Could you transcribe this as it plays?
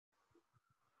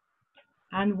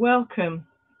and welcome.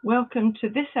 Welcome to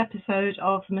this episode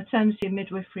of Maternity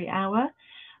Midwifery Hour.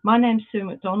 My name's Sue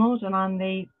Macdonald and I'm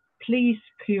the Please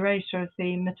Curator of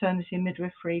the Maternity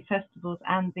Midwifery Festivals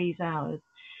and these hours.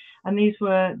 And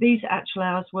these actual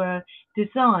hours were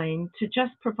designed to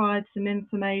just provide some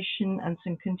information and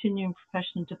some continuing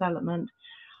professional development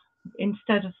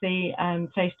instead of the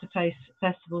face-to-face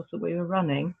festivals that we were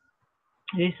running.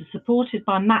 These are supported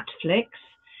by Matflix,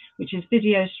 which is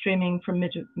video streaming from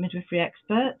midwifery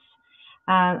experts.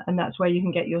 And that's where you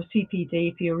can get your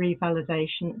CPD for your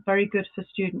revalidation. Very good for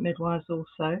student midwives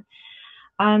also.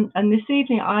 And this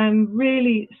evening, I am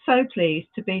really so pleased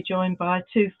to be joined by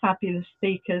two fabulous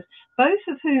speakers, both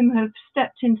of whom have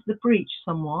stepped into the breach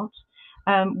somewhat,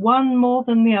 one more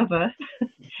than the other.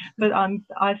 But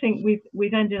I think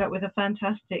we've ended up with a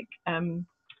fantastic two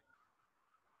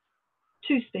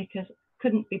speakers,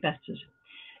 couldn't be bettered.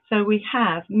 So we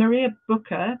have Maria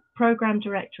Booker, Programme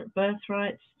Director at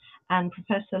Birthrights, and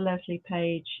Professor Lesley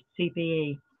Page,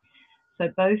 CBE. So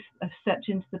both have stepped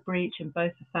into the breach and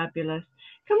both are fabulous.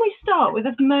 Can we start with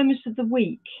a moment of the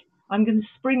week? I'm going to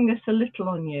spring this a little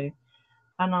on you.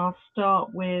 And I'll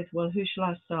start with, well, who shall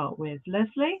I start with?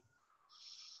 Lesley?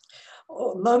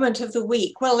 Oh, moment of the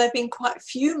week. Well, there have been quite a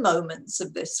few moments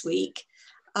of this week.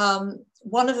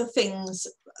 One of the things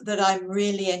that I'm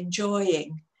really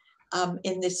enjoying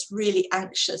in this really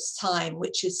anxious time,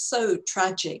 which is so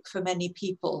tragic for many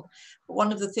people. But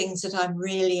one of the things that I'm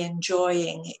really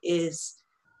enjoying is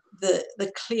the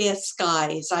clear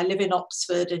skies. I live in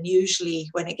Oxford, and usually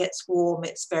when it gets warm,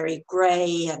 it's very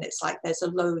grey and it's like there's a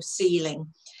low ceiling.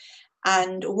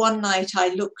 And one night I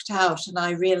looked out and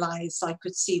I realised I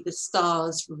could see the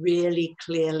stars really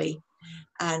clearly.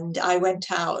 And I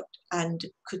went out and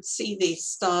could see these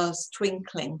stars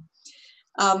twinkling.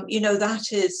 That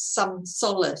is some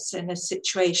solace in a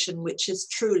situation which is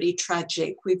truly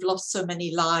tragic. We've lost so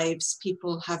many lives.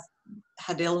 People have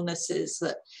had illnesses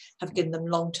that have given them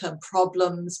long-term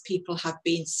problems. People have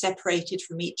been separated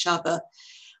from each other.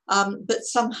 But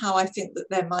somehow I think that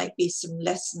there might be some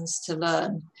lessons to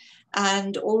learn.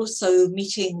 And also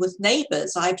meeting with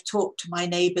neighbours. I've talked to my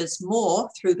neighbours more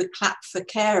through the Clap for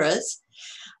Carers.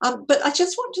 But I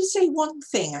just want to say one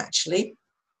thing, actually,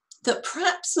 that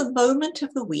perhaps the moment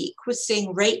of the week was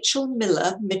seeing Rachel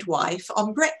Miller, midwife,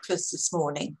 on breakfast this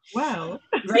morning. Wow.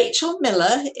 Rachel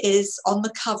Miller is on the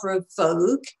cover of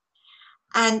Vogue,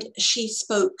 and she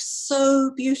spoke so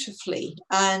beautifully.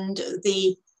 And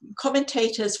the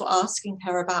commentators were asking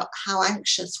her about how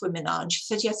anxious women are. And she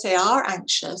said, yes, they are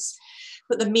anxious,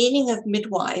 but the meaning of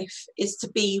midwife is to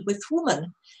be with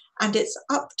woman. And it's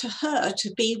up to her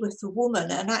to be with the woman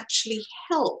and actually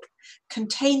help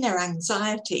contain their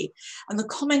anxiety. And the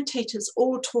commentators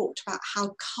all talked about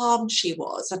how calm she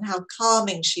was and how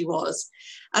calming she was.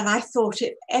 And I thought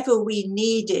if ever we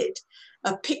needed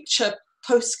a picture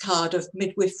postcard of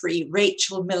midwifery,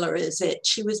 Rachel Miller is it.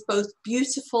 She was both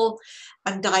beautiful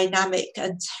and dynamic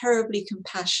and terribly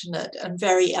compassionate and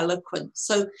very eloquent.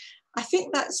 So I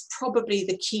think that's probably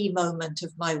the key moment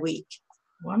of my week.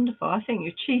 Wonderful. I think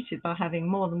you cheated by having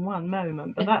more than one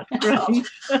moment, but that's great.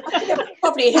 I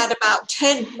probably had about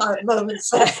 10 moments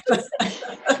there.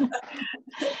 Okay,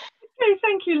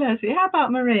 thank you, Lesley. How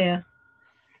about Maria?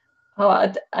 Oh, I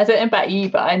don't know about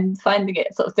you, but I'm finding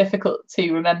it sort of difficult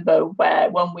to remember where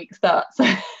 1 week starts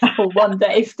or one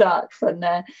day starts and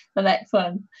the next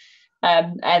one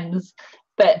ends.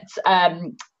 But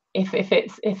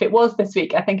if it was this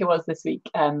week, I think it was this week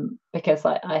because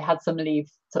I had some leave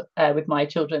with my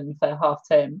children for half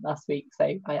term last week,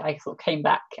 so I sort of came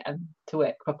back to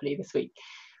work properly this week.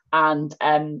 And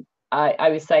I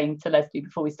was saying to Lesley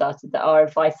before we started that our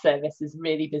advice service is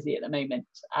really busy at the moment,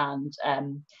 and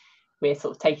we're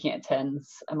sort of taking it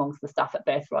turns amongst the staff at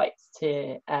Birthrights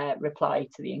to reply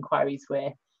to the inquiries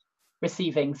we're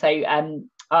receiving. So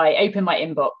I opened my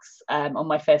inbox on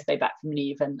my first day back from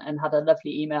leave and had a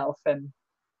lovely email from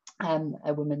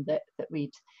a woman that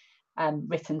we'd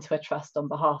written to a trust on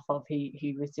behalf of,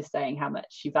 who was just saying how much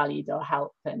she valued our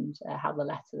help and how the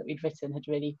letter that we'd written had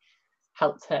really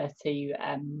helped her to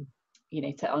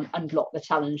unlock the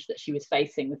challenge that she was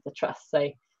facing with the trust. So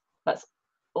that's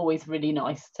always really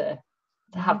nice to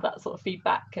have that sort of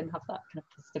feedback and have that kind of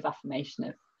positive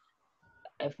affirmation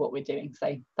of what we're doing.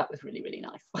 So that was really, really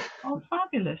nice. Oh,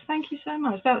 fabulous. Thank you so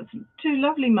much. That was two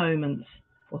lovely moments,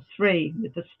 or three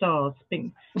with the stars,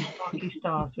 big sparkly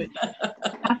stars, which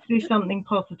has to be something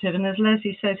positive. And as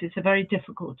Lesley says, it's a very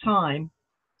difficult time.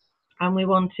 And we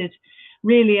wanted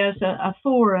really as a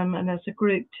forum and as a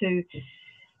group to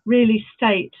really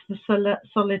state the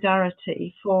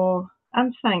solidarity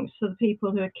and thanks to the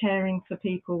people who are caring for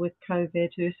people with COVID,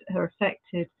 who are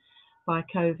affected by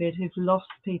COVID, who've lost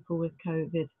people with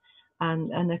COVID,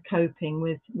 and are coping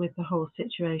with the whole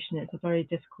situation. It's a very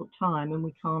difficult time, and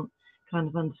we can't kind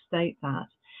of understate that.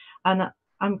 And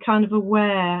I'm kind of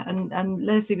aware, and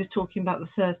Lesley was talking about the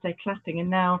Thursday clapping, and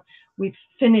now we've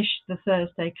finished the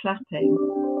Thursday clapping,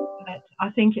 but I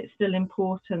think it's still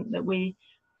important that we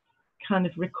kind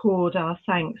of record our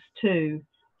thanks to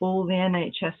all the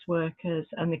NHS workers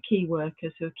and the key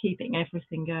workers who are keeping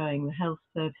everything going, the health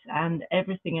service and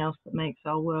everything else that makes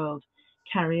our world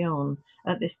carry on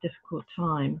at this difficult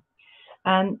time.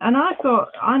 And I'm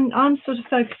sort of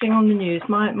focusing on the news.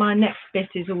 My next bit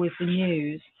is always the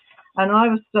news, and I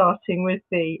was starting with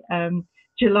the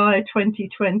July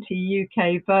 2020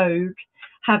 UK Vogue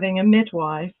having a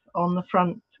midwife on the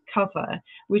front cover,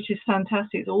 which is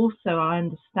fantastic. It's also, I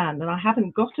understand, and I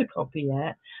haven't got a copy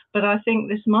yet, but I think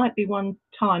this might be one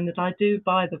time that I do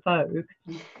buy the Vogue.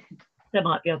 There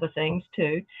might be other things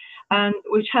too,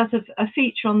 which has a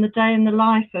feature on the day in the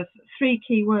life of 3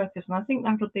 key workers, and I think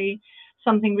that'll be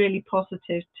something really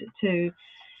positive to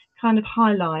kind of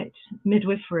highlight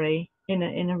midwifery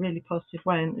in a really positive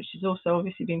way, and which has also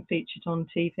obviously been featured on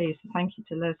TV. So thank you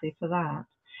to Lesley for that.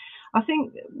 I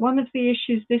think one of the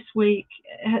issues this week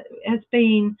has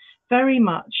been very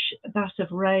much that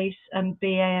of race and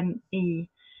BAME,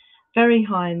 very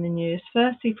high in the news.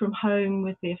 Firstly, from home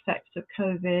with the effects of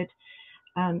COVID,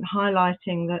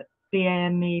 highlighting that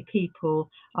BAME people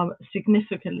are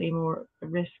significantly more at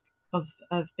risk of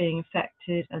being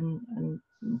affected and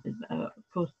of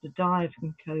course to die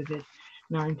from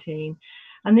COVID-19.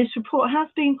 And this report has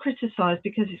been criticised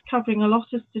because it's covering a lot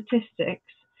of statistics,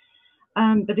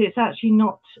 but it's actually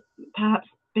not perhaps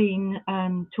been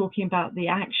talking about the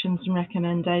actions and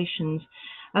recommendations.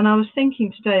 And I was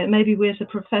thinking today that maybe we as a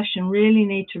profession really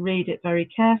need to read it very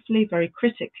carefully, very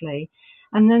critically,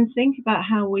 and then think about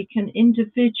how we can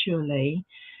individually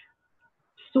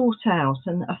sort out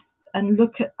and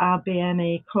look at our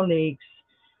BME colleagues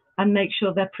and make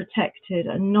sure they're protected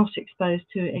and not exposed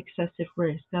to excessive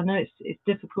risk. I know it's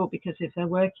difficult because if they're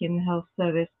working in the health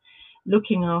service,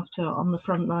 looking after on the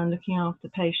front line, looking after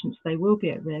patients, they will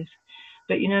be at risk.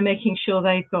 But, you know, making sure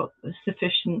they've got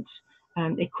sufficient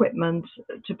equipment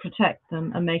to protect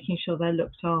them and making sure they're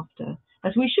looked after,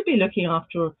 as we should be looking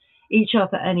after each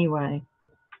other anyway.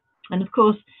 And of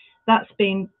course, that's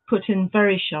been put in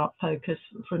very sharp focus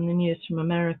from the news from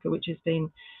America, which has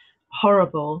been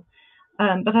horrible.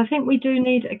 But I think we do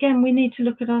need, again, we need to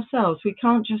look at ourselves. We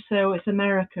can't just say, oh, it's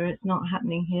America, it's not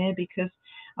happening here, because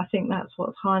I think that's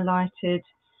what's highlighted,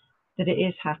 that it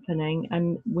is happening,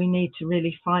 and we need to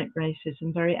really fight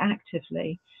racism very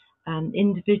actively,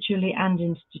 individually and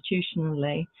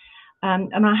institutionally.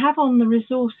 And I have on the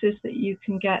resources that you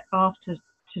can get after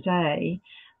today,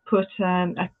 put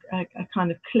a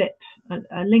kind of clip,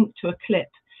 a link to a clip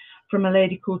from a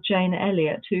lady called Jane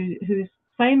Elliott, who's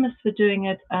famous for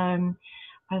doing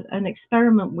an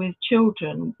experiment with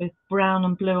children with brown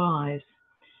and blue eyes.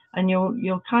 And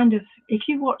you'll kind of, if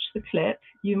you watch the clip,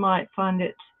 you might find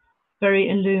it very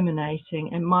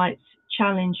illuminating and might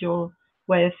challenge your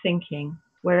way of thinking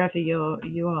wherever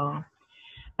you are.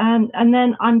 And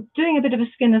then I'm doing a bit of a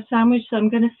Skinner sandwich, so I'm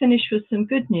going to finish with some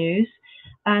good news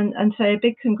and say a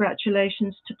big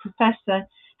congratulations to Professor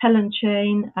Helen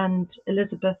Chain and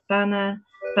Elizabeth Bannon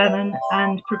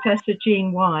and Professor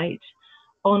Jean White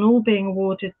on all being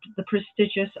awarded the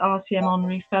prestigious RCM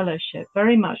Honorary Fellowship.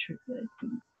 Very much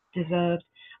deserved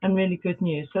and really good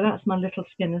news. So that's my little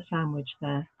Skinner sandwich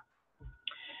there.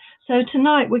 So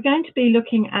tonight we're going to be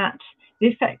looking at the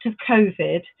effect of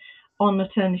COVID on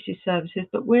maternity services,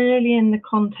 but we're really in the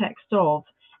context of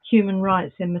human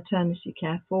rights in maternity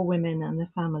care for women and their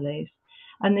families.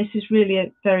 And this is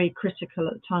really very critical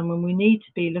at the time when we need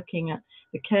to be looking at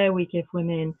the care we give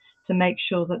women to make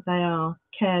sure that they are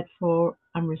cared for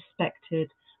and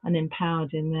respected and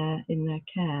empowered in their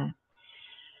care.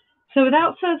 So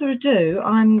without further ado,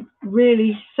 I'm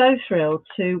really so thrilled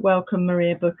to welcome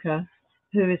Maria Booker,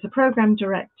 who is the Programme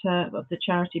Director of the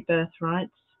charity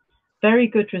Birthrights. Very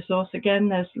good resource. Again,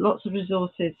 there's lots of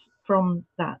resources from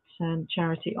that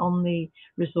charity on the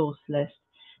resource list.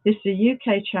 This is a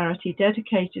UK charity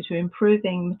dedicated to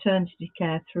improving maternity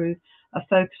care through a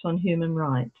focus on human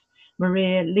rights.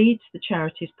 Maria leads the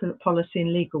charity's policy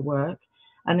and legal work,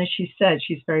 and as she said,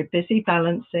 she's very busy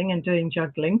balancing and doing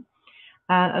juggling.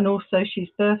 And also she's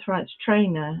Birthrights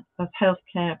trainer of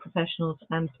healthcare professionals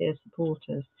and peer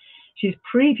supporters. She's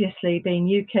previously been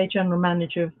UK General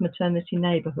Manager of Maternity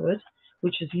Neighbourhood,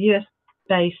 which is a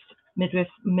US-based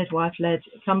midwife-led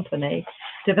company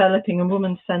developing a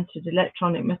woman-centred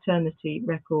electronic maternity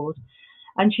record.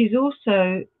 And she's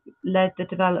also led the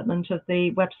development of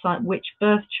the website Which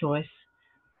Birth Choice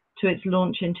to its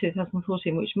launch in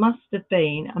 2014, which must have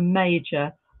been a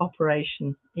major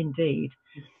operation indeed.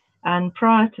 And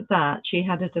prior to that, she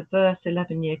had a diverse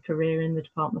 11-year career in the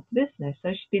Department for Business.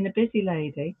 So she's been a busy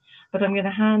lady, but I'm going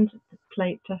to hand the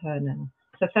plate to her now.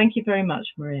 So thank you very much,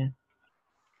 Maria.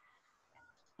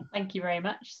 Thank you very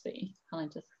much, Sue. I'll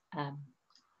just,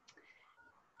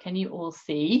 can you all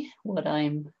see what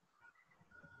I'm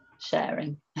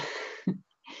sharing?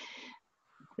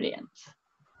 Brilliant.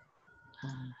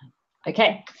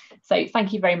 Okay, so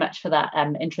thank you very much for that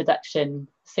introduction,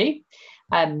 Sue.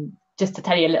 Just to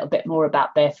tell you a little bit more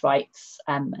about Birthrights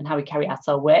and how we carry out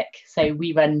our work. So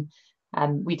we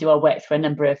do our work through a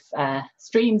number of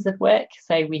streams of work.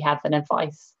 So we have an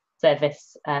advice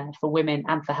service for women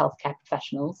and for healthcare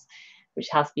professionals, which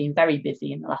has been very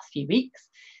busy in the last few weeks.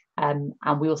 And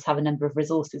we also have a number of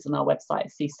resources on our website,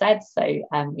 as Sue said. So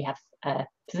we have a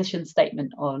position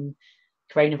statement on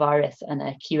coronavirus and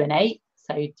a Q&A.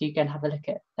 So do go and have a look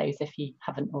at those if you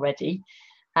haven't already.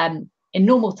 In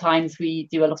normal times, we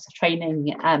do a lot of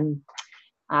training and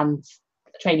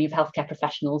training of healthcare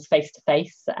professionals face to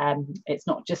face. It's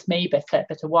not just me, but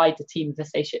a wider team of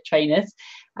associate trainers.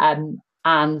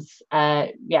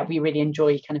 Yeah, we really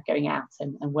enjoy kind of going out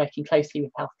and working closely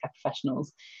with healthcare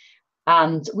professionals.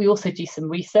 And we also do some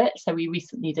research. So we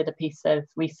recently did a piece of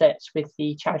research with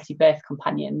the charity Birth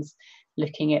Companions,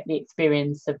 looking at the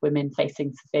experience of women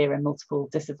facing severe and multiple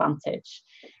disadvantage.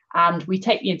 And we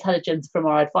take the intelligence from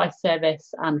our advice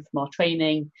service and from our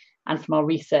training and from our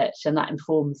research, and that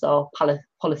informs our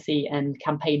policy and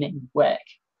campaigning work.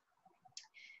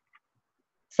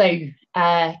 So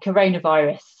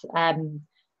coronavirus.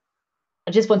 I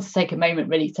just want to take a moment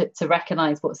really to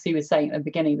recognise what Sue was saying at the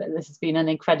beginning, that this has been an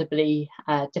incredibly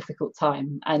difficult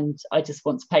time. And I just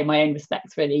want to pay my own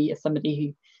respects really as somebody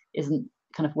who isn't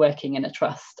kind of working in a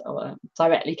trust or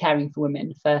directly caring for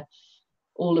women, for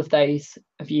all of those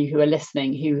of you who are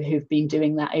listening who've been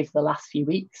doing that over the last few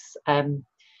weeks.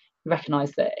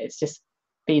 Recognise that it's just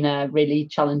been a really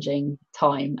challenging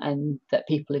time, and that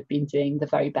people have been doing the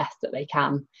very best that they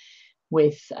can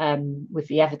with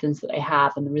the evidence that they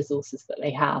have and the resources that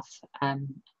they have, and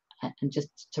just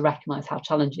to recognise how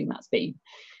challenging that's been.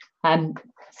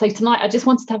 So tonight I just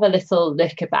wanted to have a little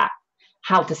look about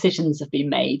how decisions have been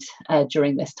made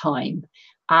during this time,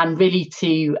 and really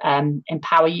to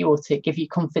empower you, or to give you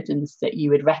confidence that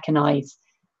you would recognise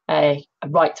a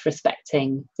rights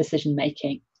respecting decision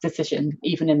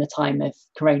even in the time of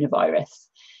coronavirus.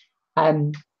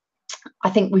 I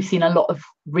think we've seen a lot of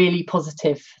really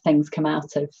positive things come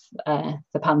out of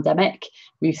the pandemic.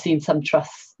 We've seen some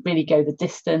trusts really go the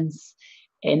distance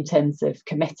in terms of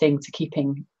committing to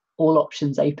keeping all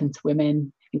options open to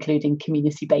women, including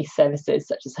community-based services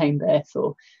such as home birth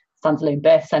or standalone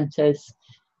birth centres.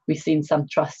 We've seen some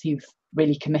trusts who've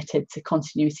really committed to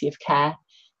continuity of care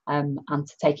and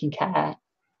to taking care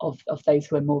of those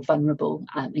who are more vulnerable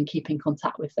and keeping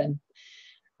contact with them.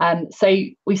 So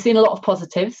we've seen a lot of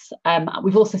positives.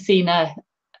 We've also seen a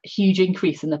huge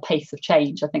increase in the pace of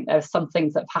change. I think there are some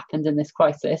things that have happened in this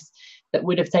crisis that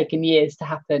would have taken years to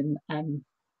happen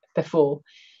before.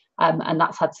 And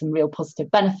that's had some real positive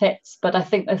benefits. But I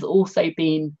think there's also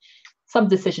been some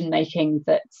decision making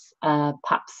that's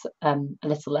perhaps a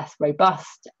little less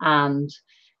robust, and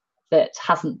that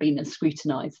hasn't been as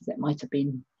scrutinised as it might have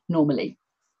been normally.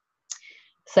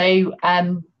 So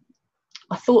I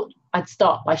thought I'd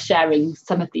start by sharing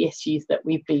some of the issues that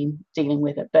we've been dealing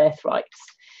with at Birthrights.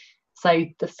 So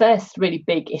the first really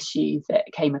big issue that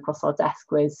came across our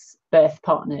desk was birth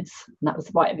partners, and that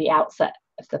was right at the outset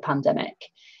of the pandemic,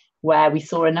 where we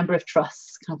saw a number of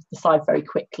trusts kind of decide very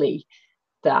quickly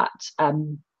that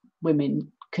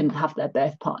women couldn't have their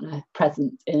birth partner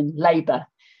present in labour.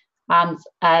 And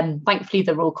thankfully,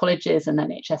 the Royal Colleges and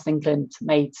NHS England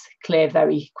made clear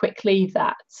very quickly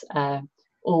that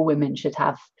all women should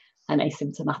have an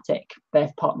asymptomatic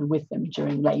birth partner with them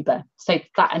during labour. So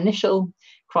that initial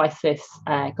crisis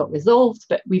got resolved,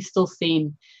 but we've still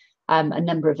seen a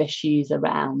number of issues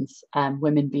around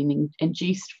women being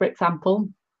induced, for example,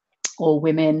 or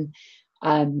women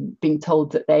being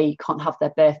told that they can't have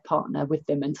their birth partner with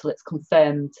them until it's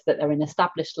confirmed that they're in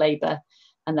established labour,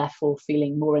 and therefore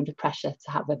feeling more under pressure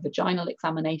to have a vaginal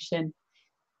examination.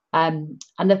 And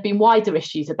there have been wider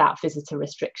issues about visitor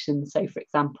restrictions. So, for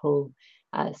example,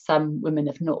 some women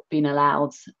have not been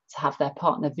allowed to have their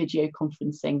partner video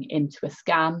conferencing into a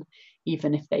scan,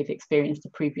 even if they've experienced a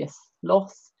previous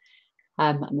loss.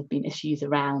 And there have been issues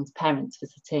around parents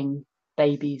visiting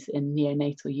babies in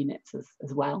neonatal units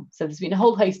as well. So there's been a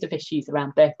whole host of issues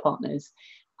around birth partners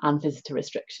and visitor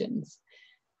restrictions.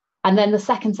 And then the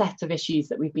second set of issues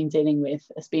that we've been dealing with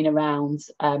has been around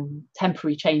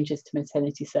temporary changes to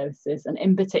maternity services, and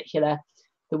in particular,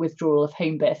 the withdrawal of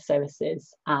home birth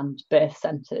services and birth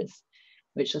centres,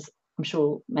 which, as I'm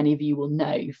sure many of you will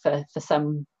know, for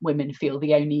some women feel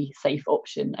the only safe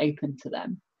option open to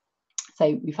them.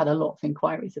 So we've had a lot of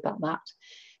inquiries about that.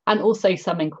 And also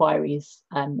some inquiries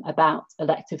about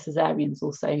elective caesareans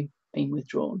also being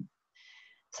withdrawn.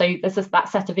 So there's that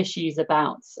set of issues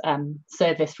about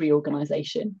service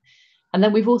reorganisation. And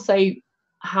then we've also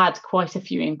had quite a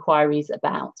few inquiries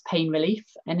about pain relief,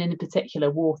 and in particular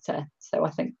water. So I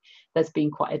think there's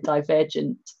been quite a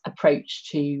divergent approach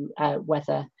to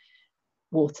whether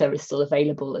water is still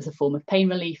available as a form of pain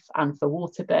relief and for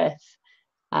water birth.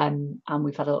 And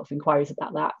we've had a lot of inquiries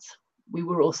about that. We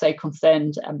were also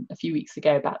concerned a few weeks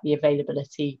ago about the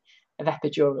availability of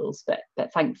epidurals, but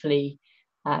thankfully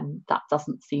that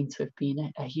doesn't seem to have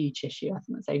been a huge issue. I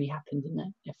think that's only happened in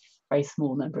a very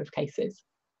small number of cases.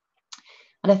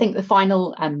 And I think the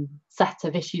final set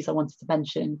of issues I wanted to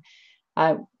mention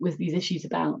was these issues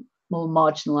about more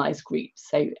marginalised groups.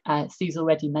 So Sue's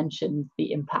already mentioned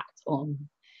the impact on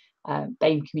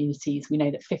BAME communities. We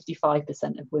know that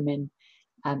 55% of women,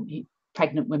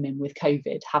 pregnant women with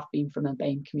COVID, have been from a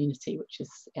BAME community, which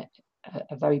is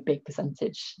a very big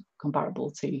percentage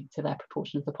comparable to their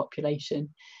proportion of the population.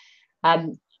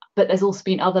 But there's also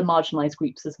been other marginalised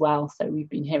groups as well. So we've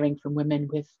been hearing from women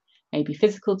with maybe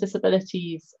physical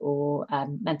disabilities or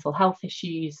mental health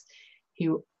issues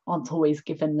who aren't always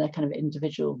given the kind of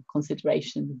individual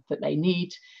consideration that they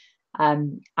need.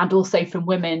 And also from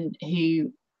women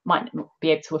who might not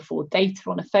be able to afford data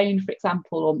on a phone, for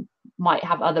example, or might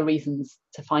have other reasons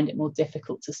to find it more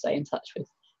difficult to stay in touch with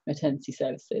maternity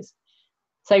services.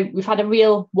 So we've had a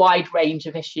real wide range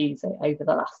of issues over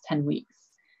the last 10 weeks.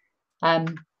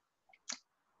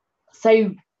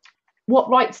 So what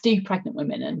rights do pregnant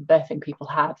women and birthing people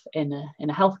have in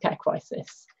a healthcare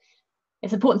crisis?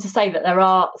 It's important to say that there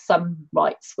are some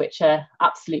rights which are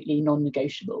absolutely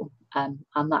non-negotiable, and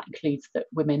that includes that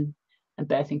women and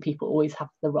birthing people always have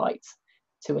the right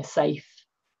to a safe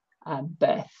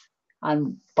birth.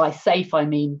 And by safe, I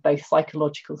mean both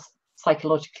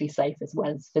psychologically safe as well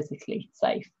as physically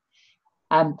safe.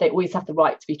 They always have the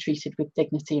right to be treated with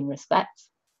dignity and respect.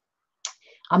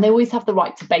 And they always have the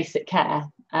right to basic care.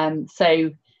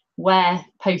 So where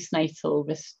postnatal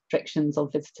restrictions on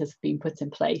visitors have been put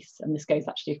in place, and this goes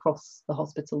actually across the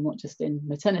hospital, not just in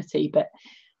maternity, but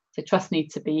the trust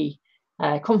need to be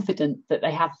confident that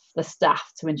they have the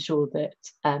staff to ensure that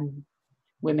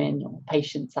women or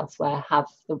patients elsewhere have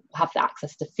the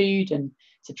access to food and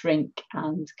to drink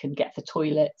and can get to the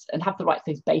toilet and have the right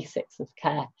to those basics of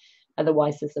care.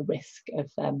 Otherwise, there's a risk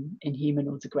of inhuman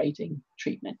or degrading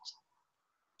treatment.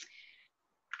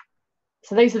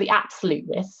 So those are the absolute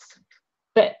risks,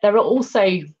 but there are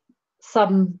also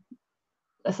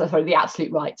the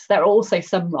absolute rights. There are also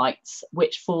some rights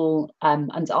which fall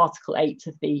under Article 8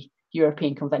 of the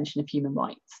European Convention of Human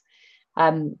Rights.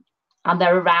 And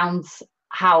they're around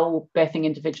how birthing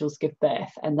individuals give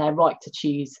birth and their right to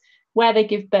choose where they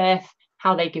give birth,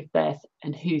 how they give birth,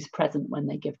 and who's present when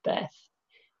they give birth.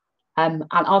 And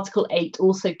Article 8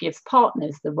 also gives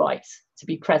partners the right to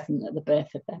be present at the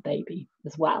birth of their baby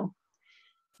as well.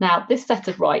 Now, this set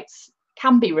of rights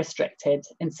can be restricted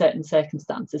in certain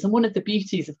circumstances. And one of the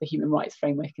beauties of the human rights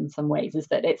framework in some ways is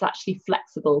that it's actually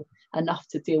flexible enough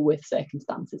to deal with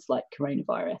circumstances like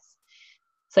coronavirus.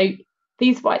 So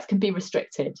these rights can be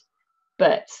restricted,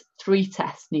 but 3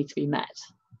 tests need to be met.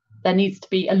 There needs to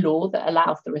be a law that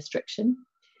allows the restriction.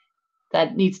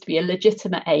 There needs to be a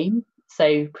legitimate aim.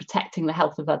 So protecting the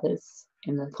health of others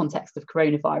in the context of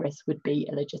coronavirus would be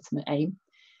a legitimate aim.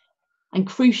 And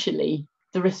crucially,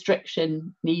 the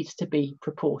restriction needs to be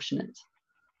proportionate.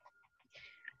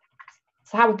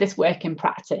 So how would this work in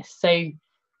practice? So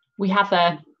we have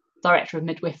a director of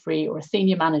midwifery or a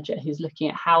senior manager who's looking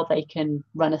at how they can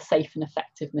run a safe and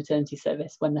effective maternity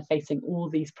service when they're facing all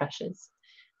these pressures,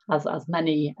 as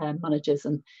many managers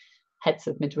and heads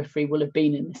of midwifery will have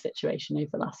been in this situation over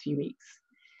the last few weeks.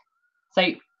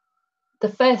 So the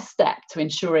first step to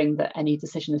ensuring that any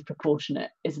decision is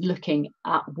proportionate is looking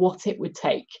at what it would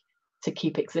take to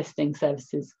keep existing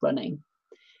services running.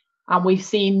 And we've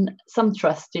seen some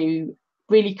trusts do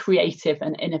really creative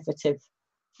and innovative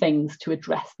things to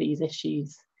address these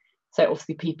issues. So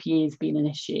obviously PPE has been an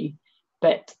issue,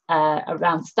 but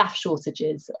around staff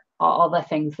shortages are other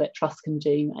things that trusts can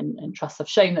do, and trusts have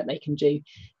shown that they can do,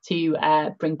 to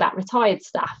bring back retired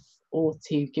staff, or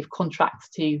to give contracts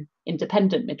to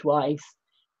independent midwives,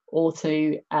 or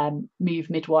to move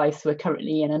midwives who are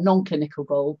currently in a non-clinical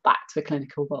role back to a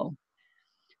clinical role.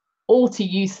 or to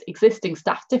use existing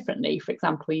staff differently, for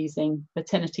example, using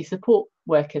maternity support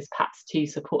workers, perhaps to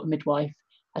support a midwife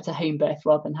at a home birth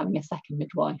rather than having a second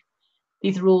midwife.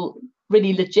 These are all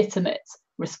really legitimate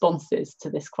responses to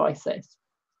this crisis.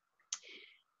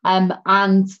 And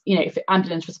if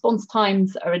ambulance response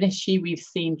times are an issue, we've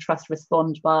seen Trust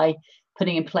respond by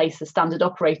putting in place a standard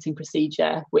operating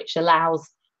procedure which allows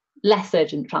less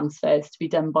urgent transfers to be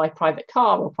done by private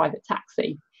car or private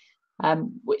taxi,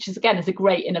 which is a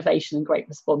great innovation and great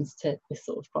response to this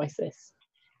sort of crisis.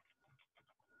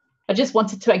 I just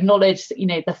wanted to acknowledge,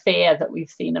 the fear that we've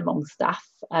seen among staff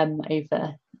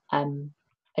over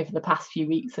the past few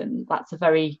weeks, and that's a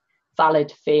very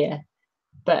valid fear.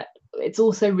 But it's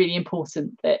also really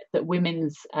important that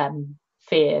women's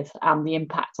fears and the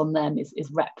impact on them is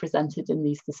represented in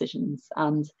these decisions.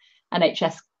 And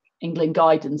NHS England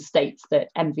guidance states that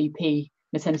MVP,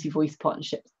 Maternity Voice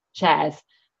Partnership chairs,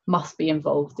 must be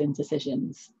involved in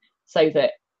decisions, so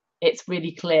that it's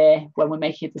really clear when we're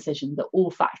making a decision that all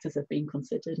factors have been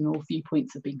considered and all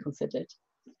viewpoints have been considered.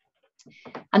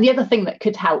 And the other thing that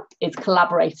could help is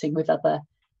collaborating with other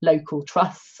local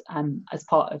trusts as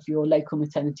part of your local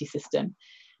maternity system.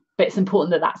 But it's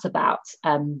important that that's about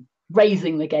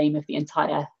raising the game of the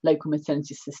entire local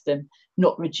maternity system,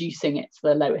 not reducing it to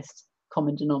the lowest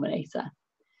common denominator.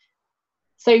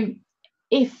 So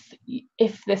if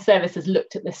the service has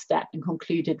looked at this step and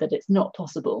concluded that it's not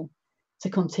possible to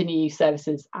continue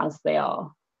services as they are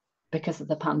because of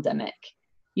the pandemic,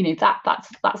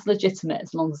 that's legitimate,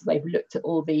 as long as they've looked at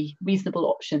all the reasonable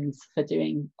options for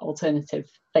doing alternative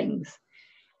things.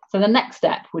 So the next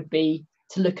step would be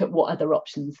to look at what other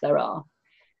options there are.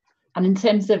 And in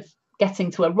terms of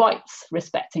getting to a rights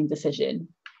respecting decision,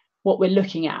 what we're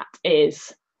looking at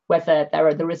is whether there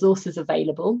are the resources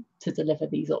available to deliver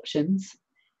these options,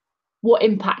 what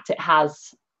impact it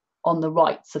has on the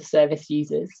rights of service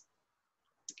users,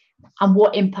 and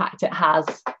what impact it has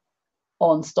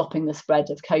on stopping the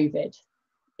spread of COVID.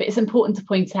 But it's important to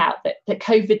point out that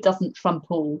COVID doesn't trump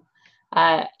all.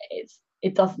 Water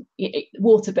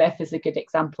birth is a good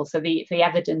example. So the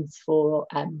evidence for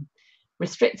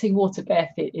restricting water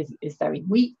birth is very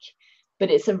weak,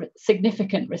 but it's a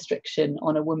significant restriction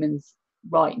on a woman's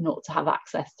right not to have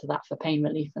access to that for pain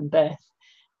relief and birth.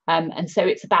 And so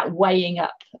it's about weighing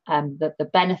up the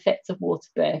benefits of water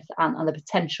birth and the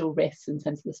potential risks in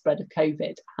terms of the spread of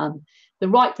COVID. And the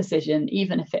right decision,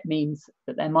 even if it means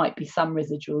that there might be some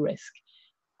residual risk,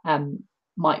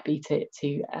 might be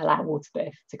to allow water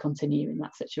birth to continue in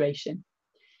that situation.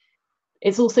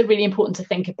 It's also really important to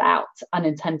think about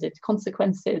unintended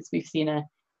consequences. We've seen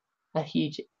a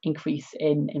huge increase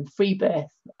in free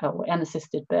birth or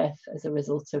unassisted birth as a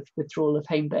result of withdrawal of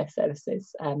home birth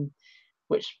services,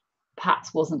 which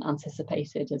perhaps wasn't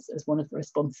anticipated as one of the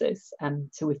responses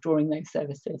to withdrawing those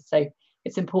services. So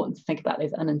it's important to think about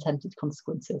those unintended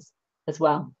consequences as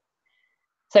well.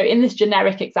 So in this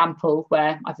generic example,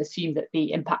 where I've assumed that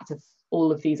the impact of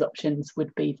all of these options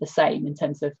would be the same in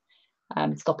terms of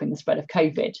stopping the spread of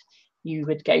COVID, you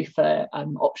would go for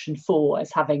option 4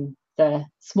 as having the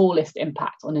smallest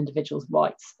impact on individuals'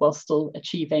 rights while still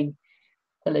achieving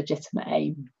the legitimate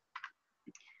aim.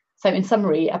 So in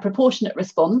summary, a proportionate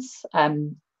response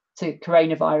to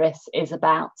coronavirus is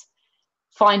about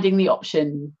finding the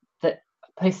option that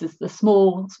places the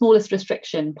smallest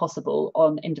restriction possible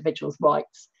on individuals'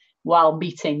 rights while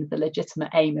meeting the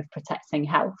legitimate aim of protecting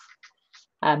health,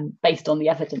 based on the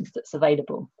evidence that's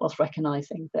available, whilst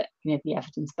recognising that the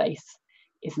evidence base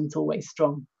isn't always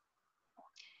strong.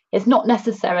 It's not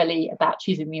necessarily about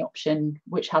choosing the option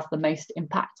which has the most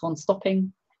impact on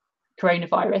stopping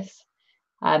coronavirus.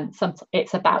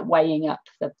 It's about weighing up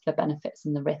the benefits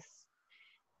and the risks.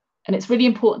 And it's really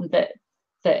important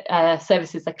that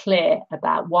services are clear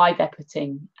about why they're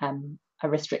putting a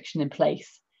restriction in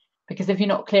place. Because if you're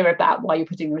not clear about why you're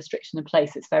putting a restriction in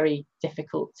place, it's very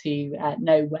difficult to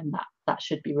know when that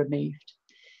should be removed.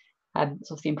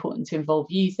 It's obviously important to involve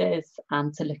users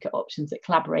and to look at options at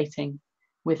collaborating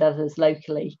with others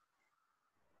locally.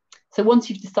 So once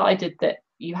you've decided that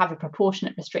you have a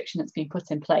proportionate restriction that's been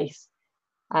put in place,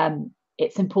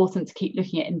 it's important to keep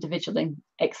looking at individual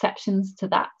exceptions to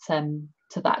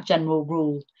that general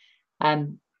rule.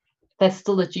 There's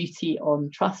still a duty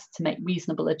on trust to make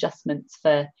reasonable adjustments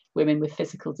for women with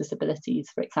physical disabilities,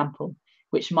 for example,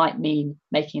 which might mean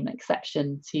making an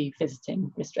exception to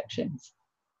visiting restrictions.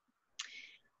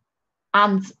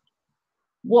 And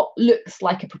what looks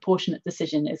like a proportionate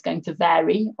decision is going to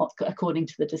vary according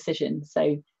to the decision.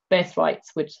 So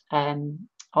Birthrights would,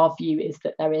 our view is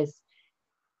that there is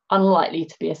unlikely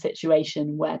to be a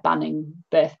situation where banning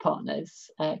birth partners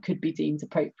could be deemed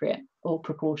appropriate or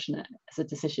proportionate as a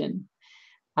decision.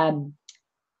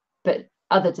 But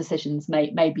other decisions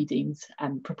may be deemed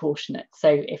proportionate. So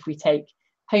if we take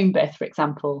home birth, for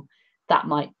example, that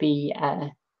might be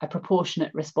a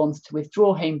proportionate response to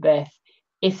withdraw home birth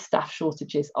if staff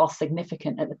shortages are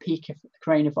significant at the peak of the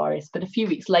coronavirus. But a few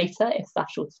weeks later, if staff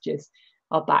shortages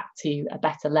are back to a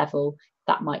better level,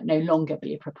 that might no longer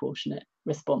be a proportionate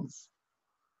response.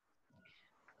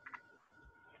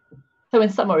 So in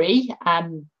summary,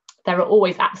 there are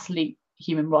always absolute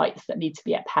human rights that need to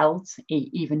be upheld,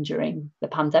 even during the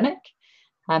pandemic.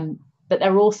 But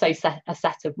there are also a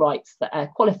set of rights that are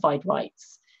qualified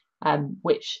rights,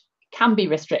 which can be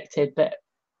restricted, but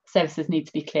services need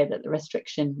to be clear that the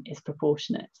restriction is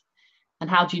proportionate. And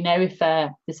how do you know if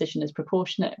a decision is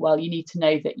proportionate? Well, you need to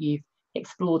know that you've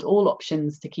explored all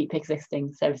options to keep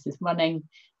existing services running,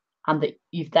 and that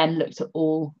you've then looked at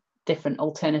all different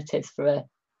alternatives for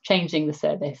changing the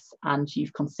service, and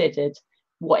you've considered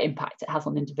what impact it has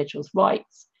on individuals'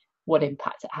 rights, what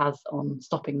impact it has on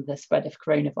stopping the spread of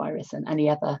coronavirus and any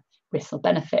other risks or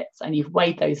benefits, and you've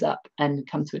weighed those up and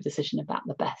come to a decision about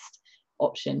the best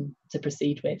option to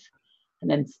proceed with. And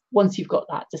then once you've got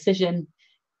that decision,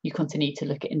 you continue to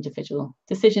look at individual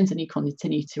decisions and you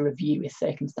continue to review if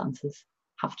circumstances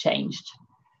have changed.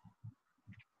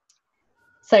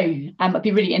 So I'd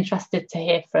be really interested to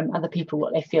hear from other people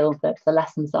what they feel that the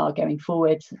lessons are going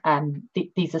forward.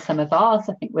 These are some of ours.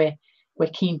 I think we're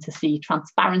keen to see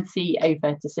transparency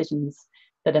over decisions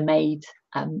that are made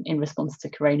in response to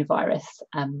coronavirus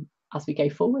as we go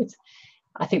forward.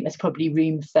 I think there's probably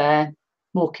room for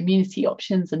more community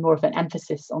options and more of an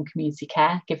emphasis on community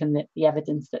care, given the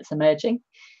evidence that's emerging.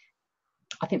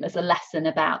 I think there's a lesson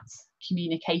about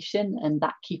communication and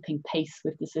that keeping pace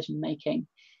with decision making,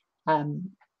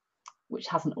 which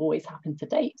hasn't always happened to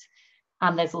date.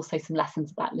 And there's also some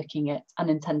lessons about looking at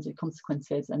unintended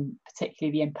consequences and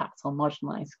particularly the impact on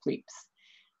marginalised groups.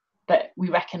 But we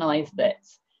recognise that,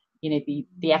 you know,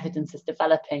 the evidence is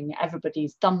developing.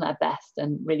 Everybody's done their best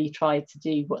and really tried to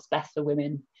do what's best for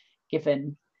women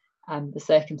given the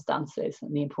circumstances.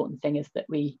 And the important thing is that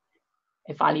we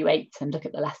evaluate and look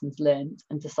at the lessons learned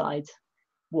and decide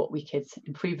what we could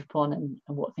improve upon and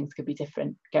what things could be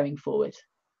different going forward.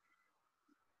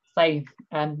 So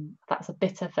that's a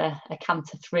bit of a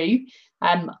canter through.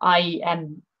 I've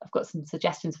got some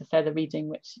suggestions for further reading,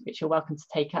 which you're welcome to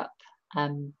take up.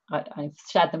 I've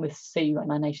shared them with Sue,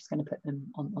 and I know she's going to put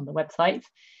them on the website.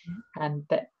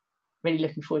 But really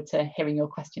looking forward to hearing your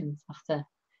questions after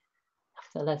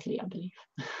Lesley, I believe.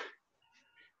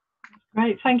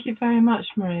 Great, thank you very much,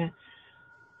 Maria.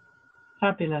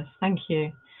 Fabulous, thank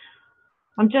you.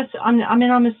 I'm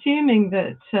assuming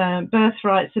that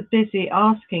Birthrights are busy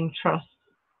asking trusts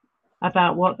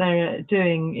about what they're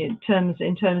doing in terms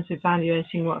of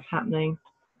evaluating what's happening.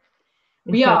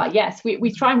 We are, yes.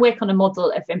 We try and work on a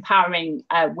model of empowering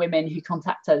women who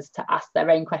contact us to ask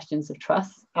their own questions of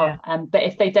trust. Yeah. But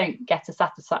if they don't get a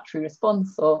satisfactory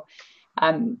response, or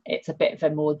it's a bit of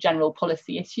a more general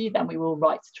policy issue, then we will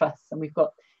write to trusts, and we've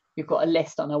got a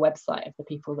list on our website of the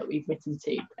people that we've written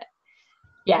to. But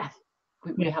yeah.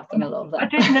 We have done a lot of that. I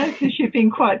did notice you've been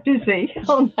quite busy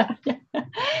on that.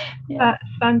 Yeah. That's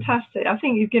fantastic. I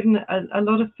think you've given a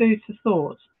lot of food for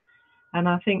thought, and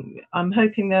I'm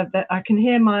hoping that I can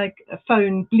hear my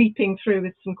phone bleeping through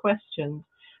with some questions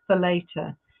for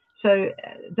later. So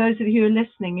those of you who are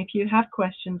listening, if you have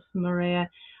questions for Maria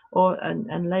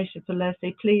and later for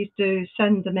Lesley, please do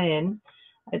send them in.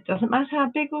 It doesn't matter how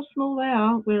big or small they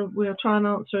are. We'll try and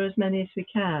answer as many as we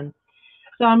can.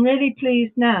 So I'm really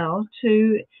pleased now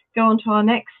to go on to our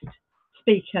next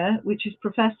speaker, which is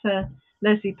Professor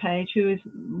Lesley Page, who is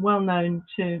well known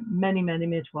to many, many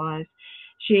midwives.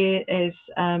 She is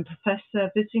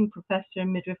visiting professor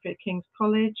in midwifery at King's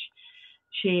College.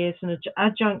 She is an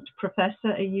adjunct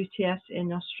professor at UTS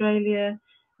in Australia,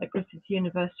 at Griffith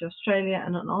University, Australia,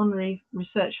 and an honorary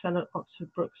research fellow at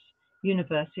Oxford Brookes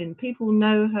University. And people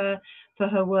know her for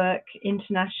her work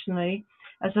internationally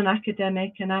as an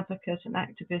academic, an advocate, and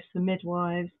activist for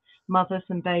midwives, mothers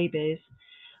and babies,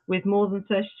 with more than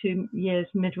 32 years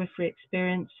midwifery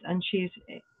experience, and she's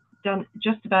done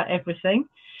just about everything: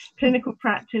 clinical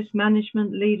practice,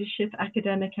 management, leadership,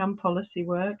 academic and policy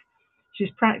work.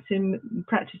 She's practiced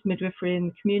midwifery in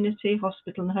the community,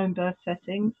 hospital and home birth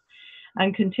settings,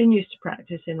 and continues to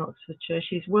practice in Oxfordshire.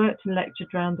 She's worked and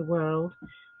lectured around the world.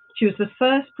 She was the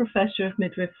first professor of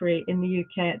midwifery in the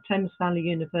UK at Thames Valley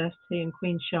University and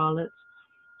Queen Charlotte,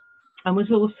 and has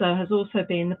also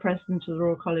been the president of the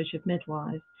Royal College of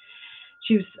Midwives.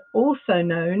 She was also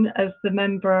known as the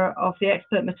member of the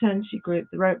expert maternity group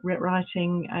that wrote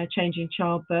Writing Changing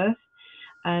Childbirth,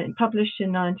 published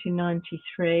in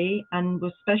 1993, and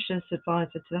was Specialist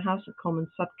Advisor to the House of Commons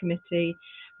Subcommittee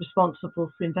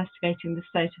responsible for investigating the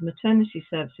state of maternity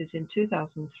services in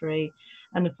 2003,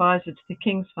 and Advisor to the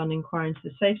King's Fund inquiry into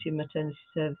the safety of maternity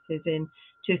services in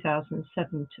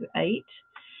 2007 to 8.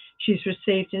 She's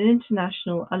received an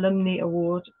International Alumni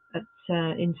Award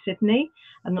in Sydney,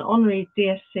 and an honorary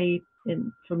DSc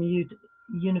from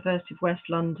University of West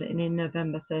London in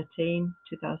November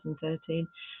 2013,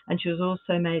 and she was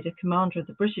also made a Commander of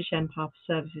the British Empire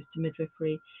for Services to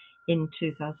Midwifery in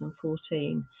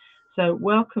 2014. So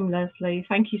welcome, Lesley.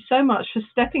 Thank you so much for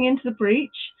stepping into the breach,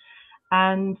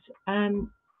 and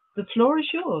the floor is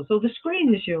yours, or the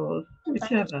screen is yours,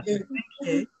 whichever. Thank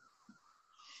you.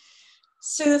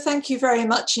 Sue, thank you very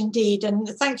much indeed, and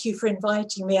thank you for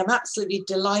inviting me. I'm absolutely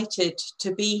delighted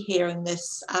to be here in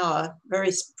this hour,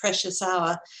 very precious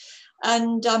hour.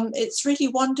 And it's really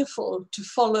wonderful to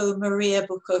follow Maria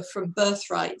Booker from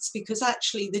Birthrights, because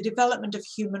actually the development of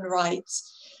human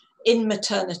rights in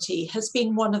maternity has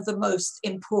been one of the most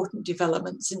important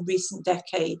developments in recent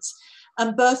decades.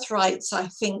 And Birthrights, I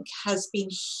think, has been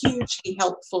hugely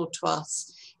helpful to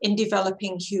us in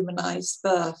developing humanized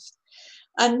birth.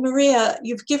 And Maria,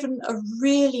 you've given a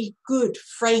really good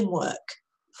framework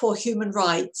for human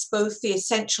rights, both the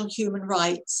essential human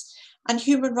rights and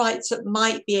human rights that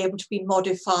might be able to be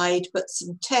modified, but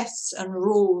some tests and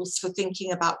rules for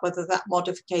thinking about whether that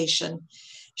modification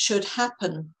should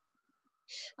happen.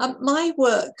 My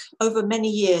work over many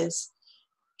years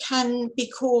can be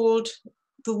called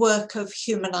the work of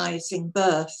humanizing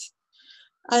birth.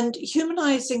 And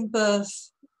humanizing birth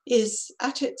is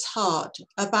at its heart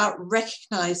about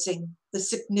recognizing the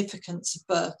significance of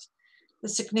birth. The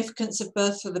significance of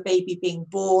birth for the baby being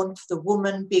born, for the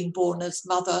woman being born as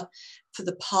mother, for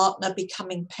the partner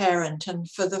becoming parent, and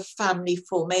for the family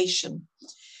formation.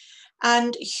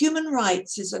 And human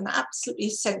rights is an absolutely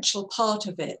essential part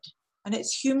of it. And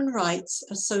it's human rights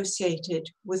associated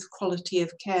with quality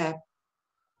of care.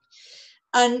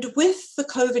 And with the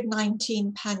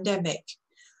COVID-19 pandemic,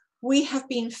 we have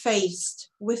been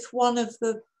faced with one of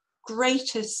the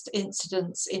greatest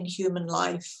incidents in human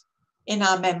life in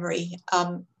our memory,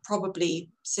 probably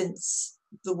since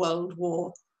the World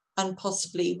War, and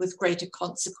possibly with greater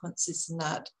consequences than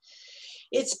that.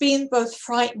 It's been both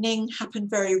frightening, happened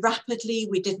very rapidly,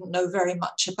 we didn't know very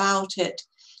much about it,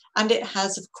 and it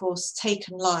has, of course,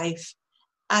 taken life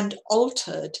and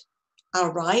altered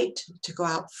our right to go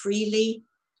out freely,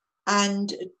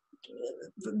 and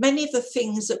many of the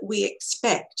things that we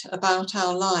expect about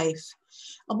our life.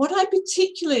 And what I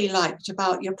particularly liked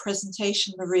about your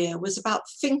presentation, Maria, was about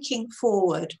thinking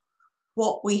forward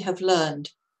what we have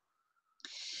learned.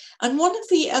 And one of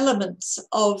the elements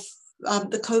of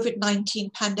the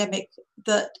COVID-19 pandemic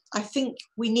that I think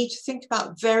we need to think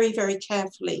about very, very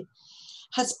carefully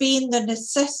has been the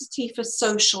necessity for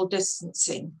social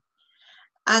distancing.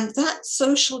 And that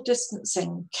social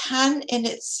distancing can in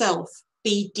itself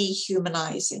be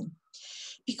dehumanizing,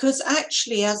 because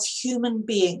actually as human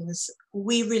beings,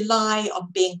 we rely on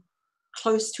being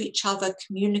close to each other,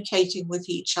 communicating with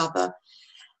each other.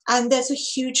 And there's a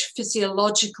huge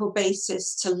physiological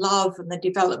basis to love and the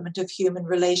development of human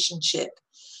relationship.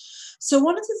 So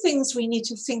one of the things we need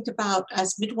to think about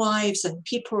as midwives and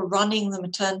people running the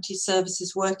maternity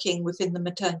services, working within the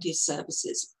maternity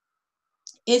services,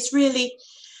 is really,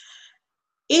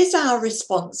 is our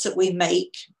response that we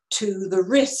make to the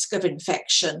risk of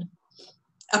infection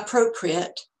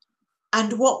appropriate,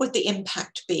 and what would the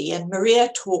impact be? And Maria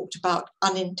talked about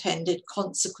unintended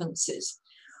consequences.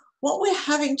 What we're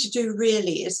having to do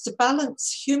really is to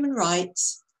balance human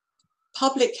rights,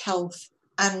 public health,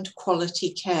 and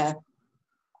quality care.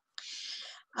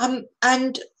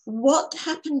 And what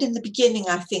happened in the beginning,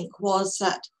 I think, was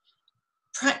that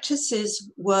practices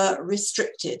were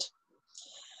restricted.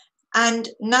 And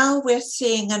now we're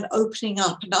seeing an opening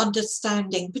up and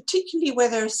understanding, particularly where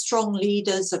there are strong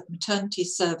leaders of maternity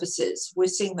services. We're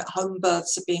seeing that home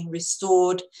births are being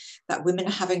restored, that women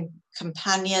are having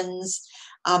companions,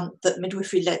 that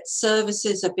midwifery-led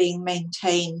services are being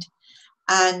maintained,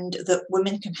 and that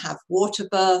women can have water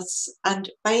births. And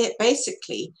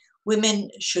basically, women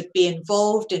should be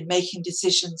involved in making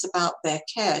decisions about their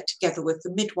care together with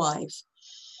the midwife.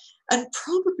 And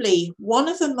probably one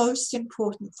of the most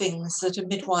important things that a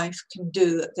midwife can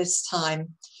do at this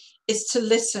time is to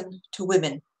listen to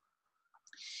women.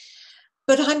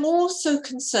 But I'm also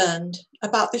concerned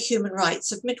about the human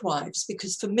rights of midwives,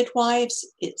 because for midwives,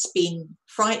 it's been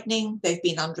frightening. They've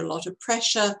been under a lot of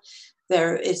pressure.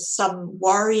 there is some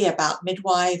worry about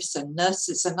midwives and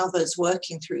nurses and others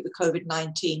working through the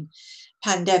COVID-19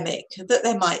 pandemic, that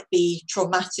there might be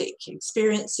traumatic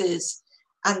experiences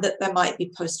and that there might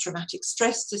be post-traumatic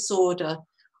stress disorder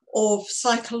or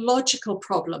psychological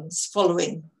problems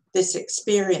following this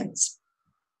experience.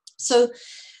 So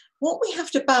what we have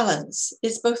to balance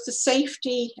is both the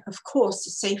safety, of course,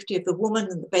 the safety of the woman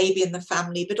and the baby and the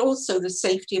family, but also the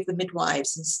safety of the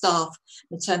midwives and staff,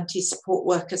 maternity support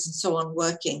workers and so on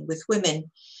working with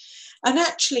women. And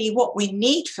actually what we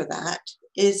need for that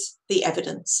is the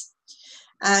evidence.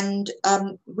 And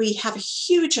we have a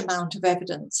huge amount of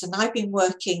evidence. And I've been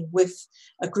working with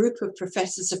a group of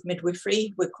professors of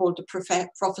midwifery. We're called the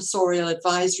Professorial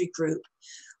Advisory Group.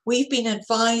 We've been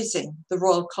advising the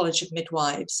Royal College of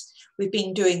Midwives. We've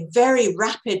been doing very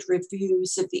rapid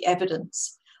reviews of the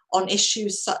evidence on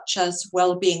issues such as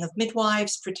well-being of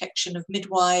midwives, protection of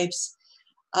midwives,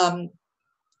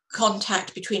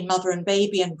 contact between mother and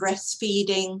baby and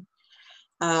breastfeeding,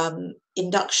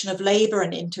 induction of labour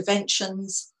and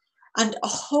interventions, and a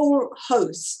whole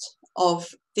host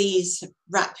of these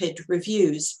rapid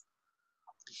reviews.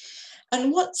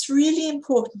 And what's really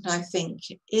important, I think,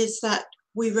 is that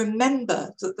we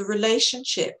remember that the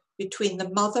relationship between the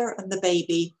mother and the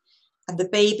baby and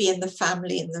the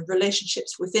family and the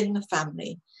relationships within the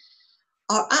family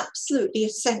are absolutely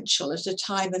essential at a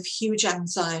time of huge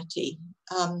anxiety,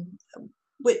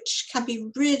 which can be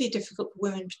really difficult for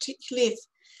women, particularly if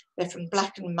they're from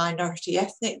Black and minority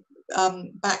ethnic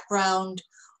background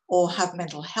or have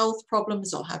mental health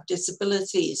problems or have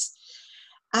disabilities.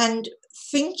 And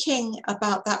thinking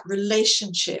about that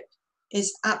relationship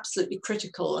is absolutely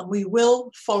critical. And we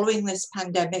will, following this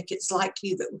pandemic, it's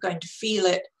likely that we're going to feel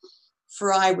it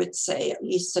for, I would say, at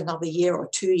least another year or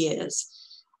 2 years.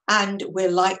 And we're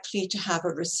likely to have a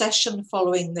recession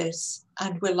following this,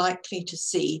 and we're likely to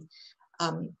see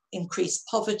increased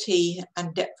poverty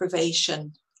and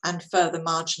deprivation and further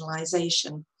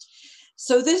marginalization.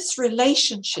 So this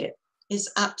relationship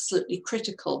is absolutely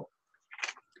critical.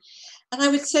 And I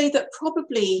would say that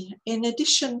probably in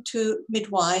addition to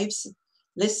midwives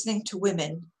listening to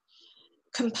women,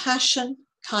 compassion,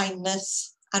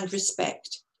 kindness, and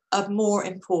respect are more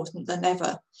important than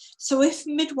ever. So if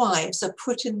midwives are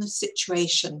put in the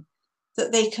situation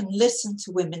that they can listen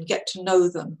to women, get to know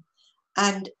them,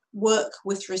 and work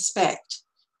with respect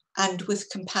and with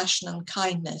compassion and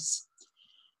kindness.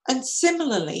 And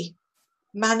similarly,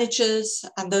 managers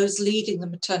and those leading the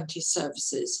maternity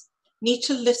services need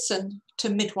to listen to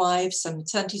midwives and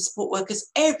maternity support workers,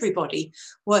 everybody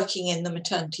working in the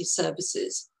maternity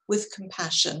services, with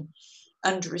compassion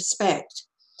and respect.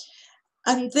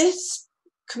 And this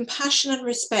compassion and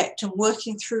respect and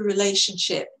working through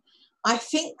relationship, I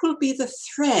think, will be the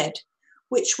thread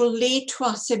which will lead to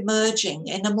us emerging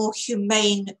in a more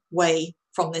humane way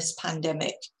from this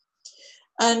pandemic.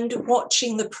 And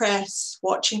watching the press,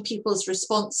 watching people's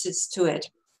responses to it,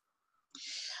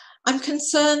 I'm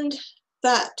concerned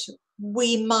that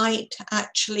we might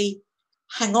actually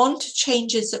hang on to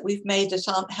changes that we've made that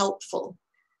aren't helpful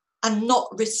and not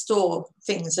restore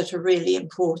things that are really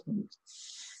important.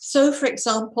 So, for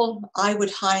example, I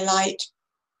would highlight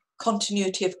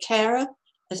continuity of care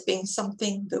as being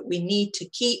something that we need to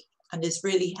keep and is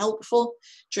really helpful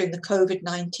during the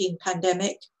COVID-19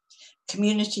 pandemic.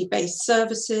 Community-based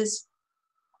services,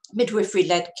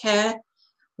 midwifery-led care,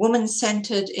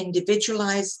 woman-centered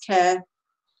individualized care,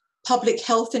 public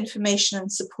health information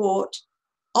and support,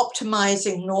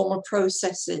 optimizing normal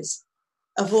processes,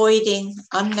 avoiding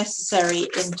unnecessary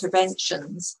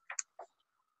interventions,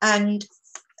 and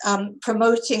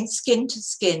promoting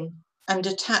skin-to-skin and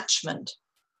attachment,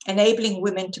 enabling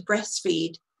women to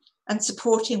breastfeed and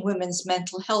supporting women's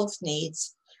mental health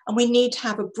needs. And we need to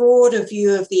have a broader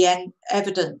view of the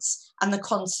evidence and the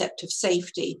concept of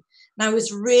safety. And I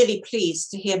was really pleased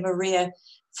to hear Maria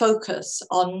focus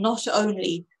on not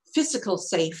only physical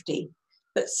safety,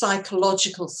 but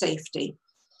psychological safety.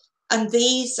 And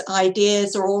these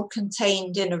ideas are all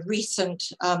contained in a recent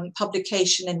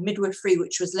publication in Midwifery,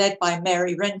 which was led by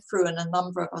Mary Renfrew, and a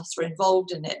number of us were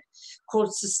involved in it,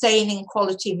 called Sustaining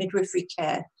Quality Midwifery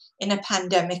Care in a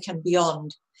Pandemic and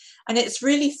Beyond. And it's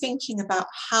really thinking about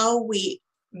how we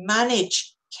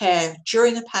manage care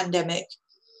during the pandemic,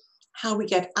 how we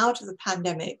get out of the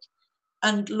pandemic,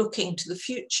 and looking to the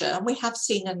future. And we have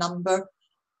seen a number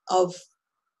of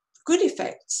good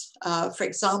effects. For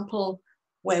example,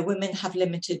 where women have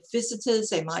limited visitors,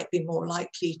 they might be more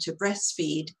likely to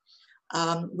breastfeed.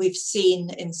 We've seen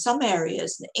in some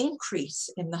areas an increase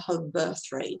in the home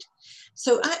birth rate.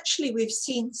 So actually we've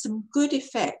seen some good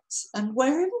effects, and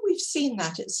wherever we've seen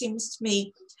that, it seems to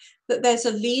me that there's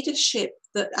a leadership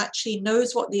that actually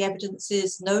knows what the evidence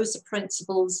is, knows the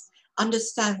principles,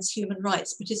 understands human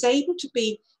rights, but is able to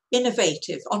be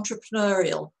innovative,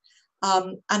 entrepreneurial,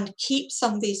 and keep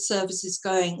some of these services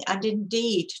going, and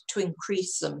indeed to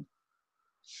increase them.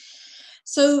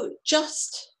 So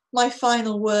just my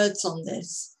final words on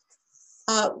this.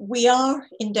 We are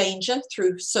in danger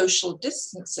through social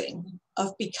distancing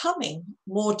of becoming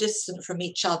more distant from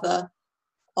each other,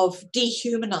 of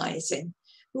dehumanizing.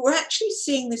 But we're actually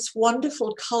seeing this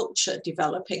wonderful culture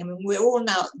developing. I mean, we're all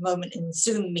now at the moment in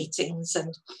Zoom meetings,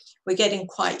 and we're getting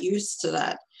quite used to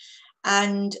that.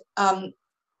 And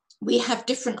we have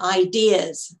different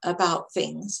ideas about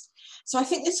things. So I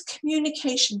think this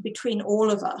communication between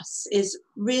all of us is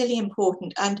really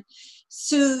important. And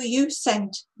Sue, you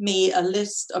sent me a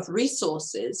list of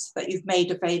resources that you've made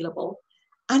available,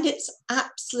 and it's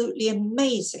absolutely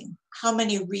amazing how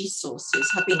many resources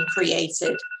have been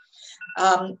created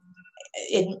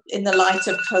in the light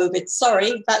of COVID.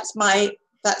 Sorry, that's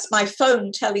my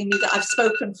phone telling me that I've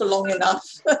spoken for long enough.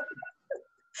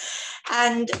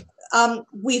 And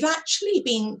we've actually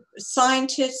been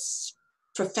scientists,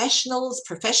 professionals,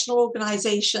 professional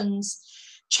organizations,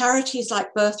 charities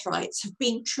like Birthrights have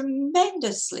been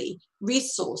tremendously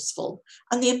resourceful,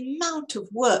 and the amount of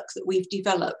work that we've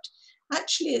developed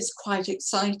actually is quite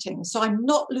exciting. So I'm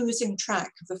not losing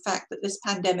track of the fact that this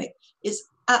pandemic is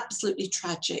absolutely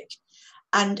tragic,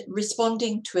 and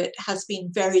responding to it has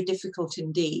been very difficult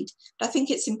indeed. But I think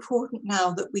it's important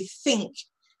now that we think,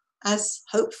 as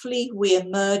hopefully we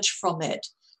emerge from it,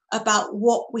 about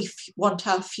what we want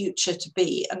our future to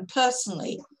be. And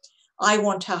personally, I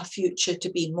want our future to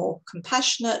be more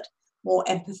compassionate, more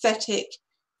empathetic,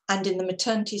 and in the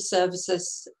maternity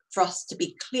services, for us to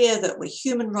be clear that we're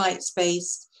human rights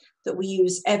based, that we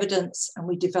use evidence, and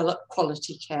we develop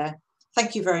quality care.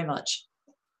 Thank you very much.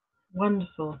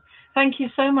 Wonderful. Thank you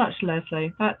so much,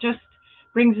 Lesley. That just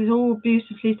brings it all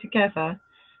beautifully together,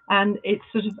 and it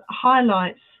sort of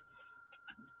highlights,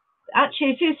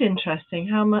 actually it is interesting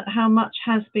how much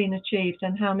has been achieved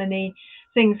and how many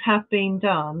things have been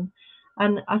done.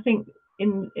 And I think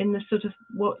in the sort of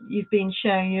what you've been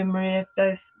sharing, you and Maria have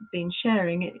both been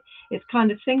sharing, it's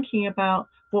kind of thinking about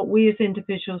what we as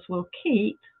individuals will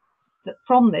keep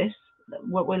from this,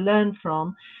 what we'll learn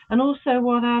from, and also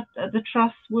what the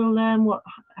trusts will learn, what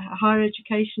higher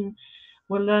education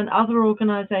will learn, other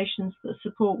organisations that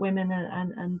support women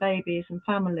and babies and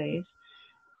families,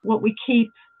 what we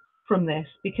keep from this,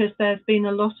 because there's been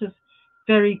a lot of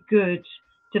very good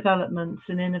developments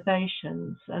and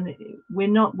innovations, and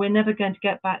we're never going to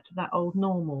get back to that old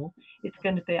normal. It's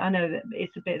going to be, I know that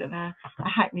it's a bit of a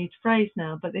hackneyed phrase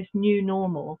now, but this new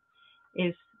normal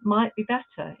might be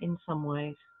better in some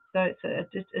ways. So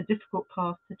it's a difficult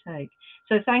path to take.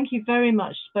 So thank you very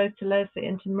much both to Lesley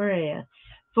and to Maria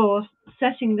for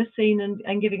setting the scene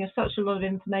and giving us such a lot of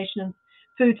information and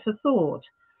food for thought.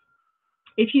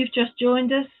 If you've just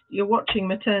joined us, you're watching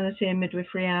Maternity and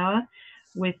Midwifery Hour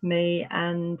with me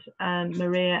and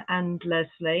Maria and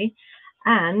Lesley,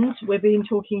 and we've been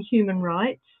talking human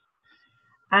rights,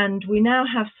 and we now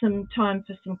have some time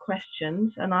for some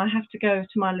questions, and I have to go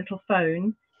to my little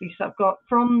phone because I've got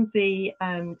from the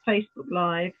Facebook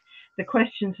Live, the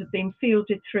questions have been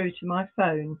fielded through to my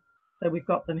phone, so we've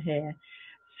got them here.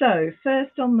 So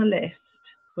first on the list,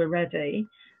 we're ready.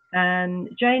 And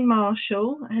Jane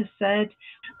Marshall has said,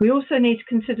 we also need to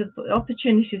consider the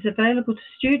opportunities available to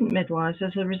student midwives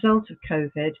as a result of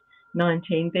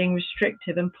COVID-19 being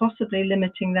restrictive and possibly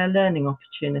limiting their learning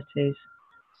opportunities.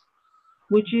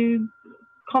 Would you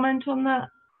comment on that?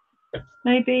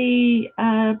 Maybe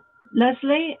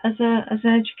Lesley, as an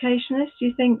educationist, do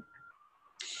you think?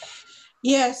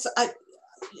 Yes,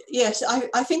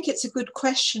 I think it's a good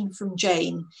question from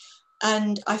Jane.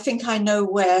 And I think I know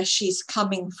where she's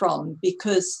coming from,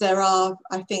 because there are,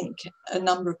 I think, a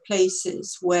number of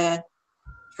places where,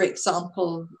 for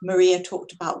example, Maria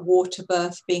talked about water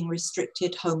birth being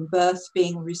restricted, home birth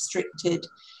being restricted,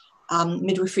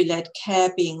 midwifery-led care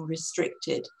being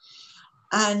restricted.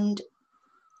 And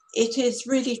it is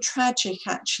really tragic,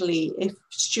 actually, if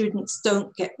students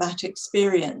don't get that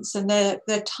experience and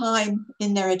their time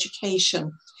in their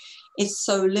education is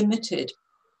so limited.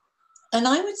 And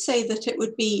I would say that it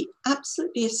would be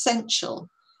absolutely essential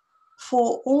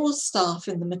for all staff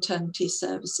in the maternity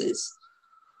services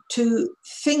to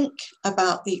think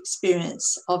about the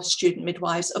experience of student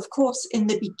midwives. Of course, in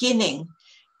the beginning,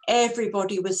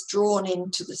 everybody was drawn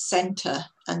into the centre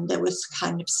and there was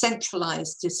kind of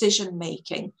centralised decision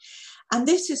making. And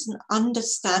this is an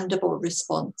understandable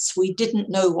response. We didn't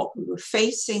know what we were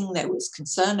facing. There was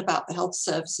concern about the health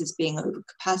services being over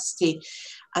capacity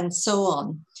and so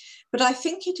on. But I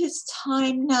think it is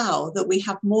time now that we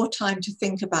have more time to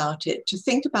think about it, to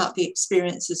think about the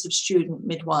experiences of student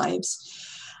midwives,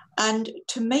 and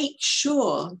to make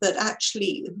sure that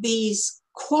actually these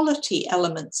quality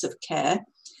elements of care,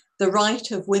 the right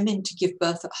of women to give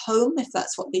birth at home, if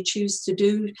that's what they choose to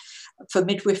do, for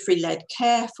midwifery-led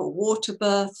care, for water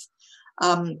birth,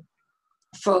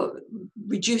 for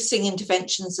reducing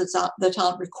interventions that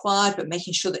aren't required, but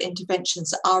making sure that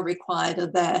interventions that are required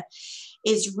are there,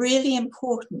 is really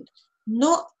important,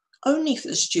 not only for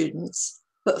the students,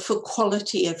 but for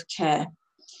quality of care.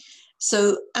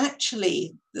 So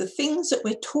actually, the things that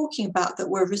we're talking about that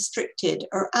were restricted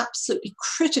are absolutely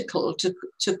critical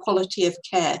to quality of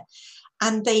care,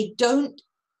 and they don't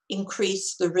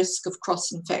increase the risk of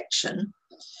cross-infection,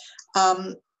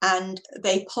 and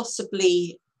they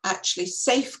possibly actually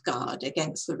safeguard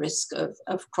against the risk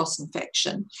of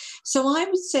cross-infection. So I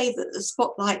would say that the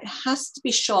spotlight has to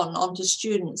be shone onto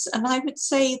students, and I would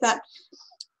say that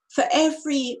for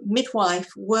every midwife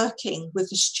working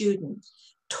with a student,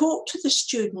 talk to the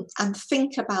student and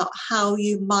think about how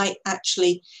you might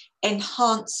actually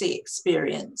enhance the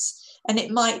experience. And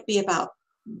it might be about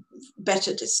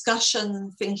better discussion,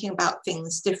 thinking about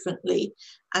things differently,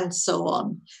 and so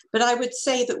on. But I would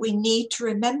say that we need to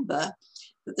remember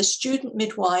that the student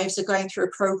midwives are going through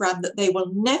a program that they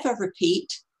will never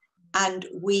repeat, and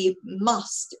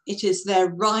it is their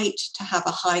right to have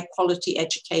a high quality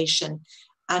education,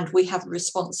 and we have a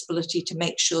responsibility to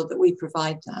make sure that we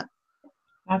provide that.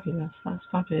 Fabulous, that's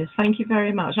fabulous. Thank you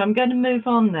very much. I'm going to move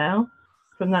on now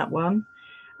from that one.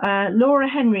 Laura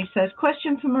Henry says,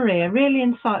 question for Maria, really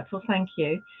insightful, thank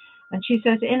you. And she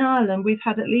says, in Ireland, we've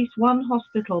had at least one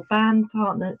hospital ban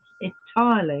partners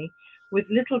entirely with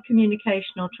little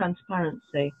communication or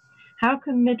transparency. How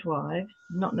can midwives,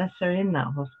 not necessarily in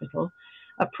that hospital,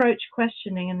 approach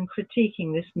questioning and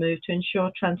critiquing this move to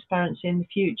ensure transparency in the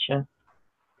future?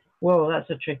 Whoa, that's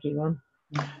a tricky one.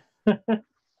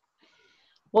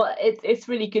 Well, it's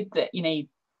really good that, you know,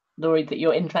 Laurie, that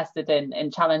you're interested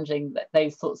in challenging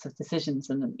those sorts of decisions.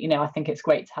 And, you know, I think it's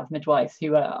great to have midwives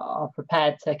who are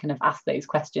prepared to kind of ask those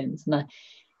questions. And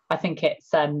I think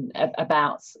it's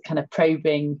about kind of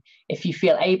probing, if you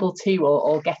feel able to,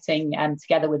 or getting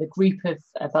together with a group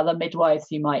of other midwives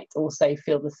who might also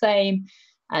feel the same,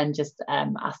 and just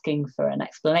asking for an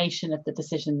explanation of the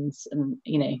decisions and,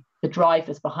 you know, the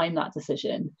drivers behind that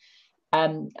decision.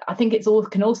 I think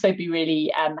can also be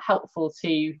really helpful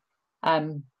to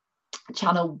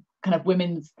channel kind of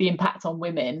the impact on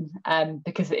women,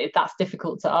 because that's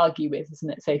difficult to argue with,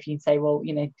 isn't it? So if you say, well,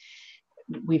 you know,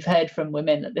 we've heard from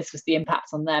women that this was the impact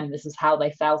on them, this is how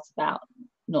they felt about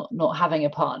not having a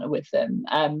partner with them,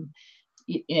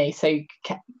 you know, so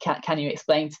can you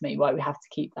explain to me why we have to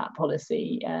keep that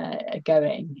policy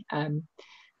going?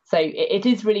 So it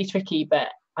is really tricky, but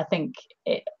I think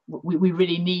we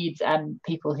really need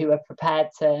people who are prepared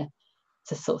to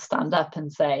sort of stand up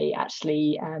and say,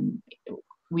 actually,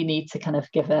 we need to kind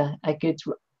of give a good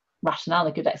rationale,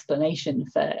 a good explanation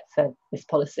for this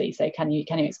policy. So can you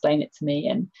explain it to me,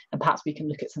 and perhaps we can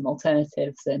look at some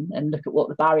alternatives and look at what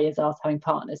the barriers are to having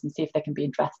partners and see if they can be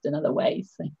addressed in other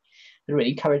ways. So I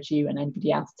really encourage you and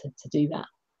anybody else to do that.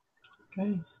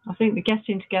 Okay. I think the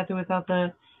getting together with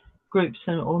other groups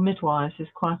or midwives is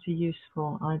quite a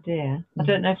useful idea. I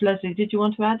don't know if Lesley, did you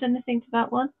want to add anything to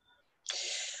that one?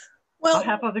 Well, I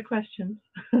have other questions.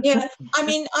 Yeah, I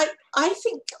mean, I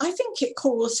think it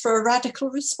calls for a radical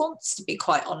response, to be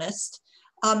quite honest.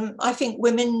 I think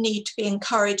women need to be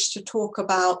encouraged to talk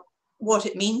about what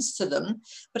it means to them,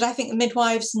 but I think the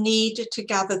midwives need to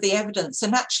gather the evidence.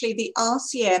 And actually the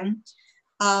RCM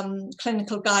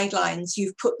clinical guidelines,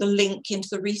 you've put the link into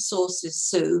the resources,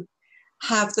 Sue,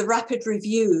 have the rapid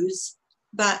reviews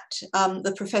that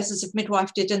the professors of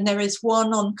midwife did, and there is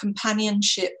one on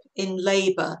companionship in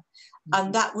labour,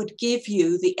 and that would give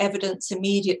you the evidence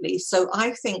immediately. So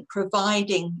I think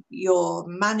providing your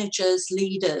managers,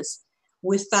 leaders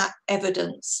with that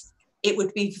evidence, it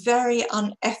would be very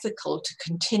unethical to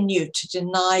continue to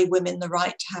deny women the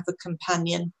right to have a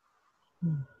companion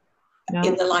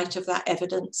in the light of that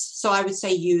evidence. So I would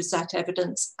say use that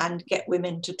evidence and get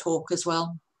women to talk as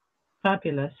well.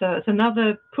 Fabulous. So it's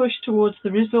another push towards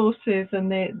the resources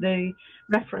and the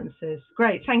references.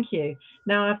 Great, thank you.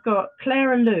 Now I've got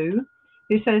Clara Lou,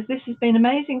 who says, this has been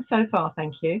amazing so far,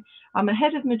 thank you. I'm a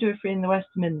head of midwifery in the West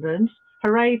Midlands.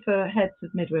 Hooray for heads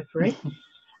of midwifery.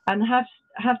 And have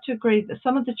have to agree that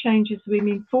some of the changes we've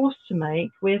been forced to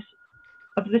make, we're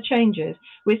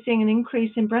seeing an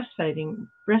increase in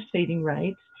breastfeeding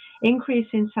rates, increase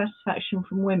in satisfaction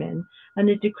from women, and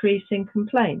a decrease in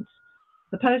complaints.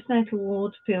 The postnatal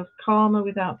ward feels calmer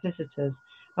without visitors.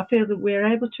 I feel that we're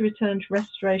able to return to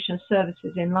restoration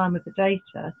services in line with the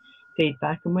data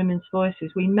feedback and women's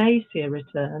voices. We may see a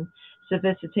return to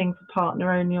visiting for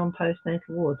partner only on postnatal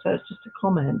wards. So it's just a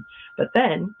comment. But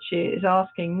then she is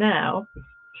asking now,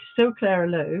 still Clara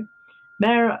Lou,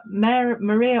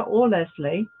 Maria or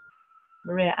Lesley,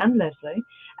 Maria and Lesley,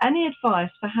 any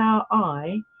advice for how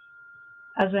I,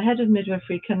 as a head of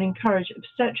midwifery, can encourage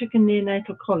obstetric and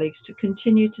neonatal colleagues to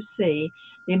continue to see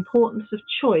the importance of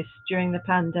choice during the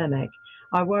pandemic?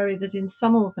 I worry that in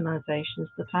some organisations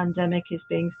the pandemic is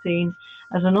being seen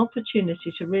as an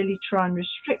opportunity to really try and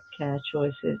restrict care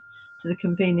choices to the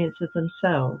convenience of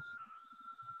themselves.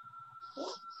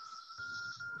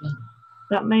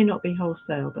 That may not be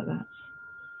wholesale, but that's...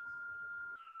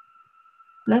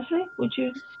 Lesley, would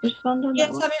you respond on that?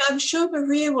 Yes, one? I mean, I'm sure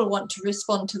Maria will want to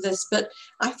respond to this, but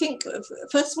I think,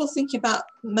 first of all, thinking about,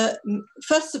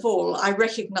 first of all, I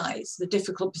recognise the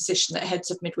difficult position that heads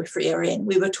of midwifery are in.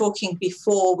 We were talking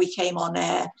before we came on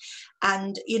air,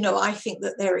 and, you know, I think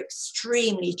that they're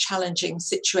extremely challenging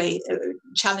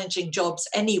jobs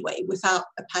anyway without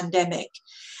a pandemic.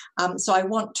 So I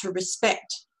want to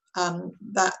respect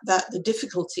that the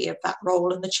difficulty of that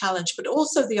role and the challenge, but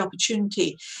also the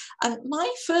opportunity. And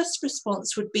my first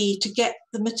response would be to get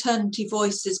the Maternity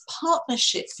Voices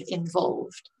partnership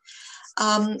involved,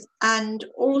 and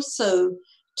also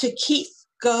to keep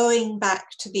going back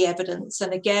to the evidence.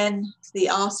 And again, the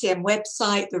RCM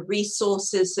website, the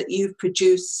resources that you've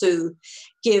produced, Sue,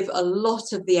 give a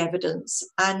lot of the evidence.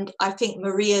 And I think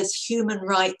Maria's human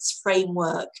rights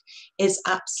framework is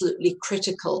absolutely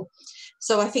critical.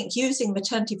 So I think using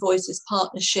Maternity Voices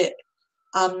partnership,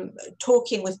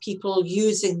 talking with people,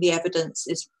 using the evidence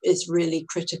is really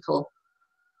critical.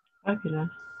 Fabulous.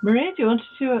 Maria, do you want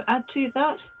to add to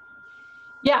that?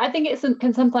 Yeah, I think it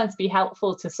can sometimes be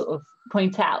helpful to sort of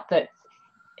point out that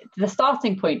the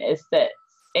starting point is that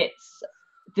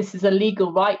this is a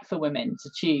legal right for women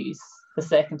to choose the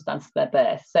circumstance of their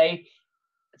birth. So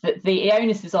the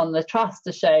onus is on the trust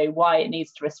to show why it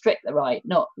needs to restrict the right,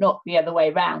 not the other way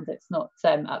around. It's not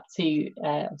up to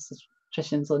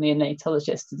obstetricians or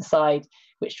neonatologists to decide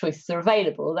which choices are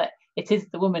available. That it is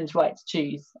the woman's right to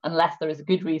choose, unless there is a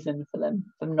good reason for them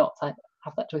not to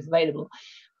have that choice available.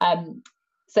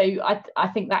 So I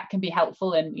think that can be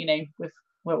helpful, and you know,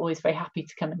 we're always very happy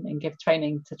to come in and give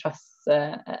training to trusts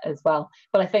as well.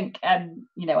 But I think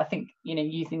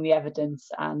using the evidence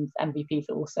and MVPs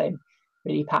are also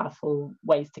really powerful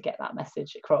ways to get that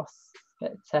message across.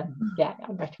 But yeah,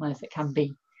 I recognise it can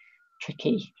be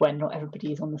tricky when not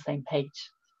everybody is on the same page.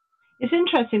 It's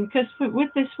interesting because with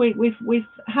this week we've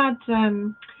had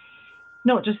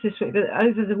not just this week, but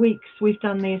over the weeks we've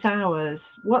done these hours.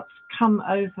 What's come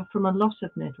over from a lot of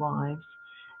midwives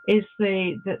is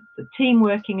the team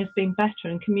working has been better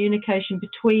and communication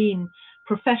between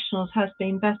professionals has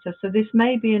been better. So this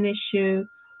may be an issue,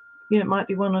 you know, it might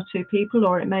be one or two people,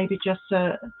 or it may be just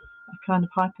a kind of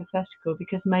hypothetical,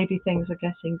 because maybe things are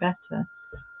getting better.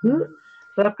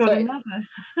 But I've got another.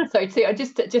 Sorry, too,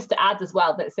 just to add as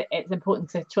well, that it's important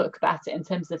to talk about it in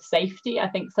terms of safety. I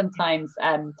think sometimes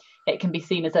it can be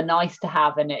seen as a nice to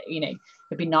have, and it'd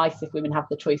be nice if women have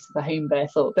the choice of a home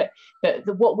birth.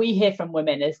 But what we hear from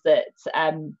women is that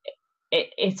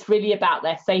it's really about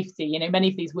their safety. You know, many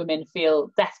of these women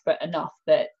feel desperate enough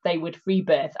that they would free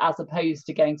birth as opposed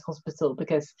to going to hospital,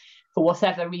 because for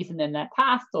whatever reason in their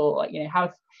past, or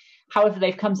however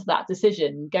they've come to that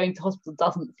decision, going to hospital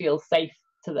doesn't feel safe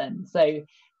to them. So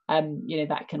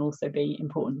that can also be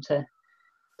important to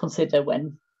consider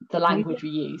when the language we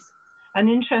use. And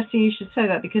interesting you should say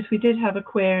that, because we did have a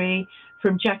query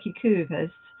from Jackie Couvers.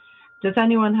 Does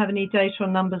anyone have any data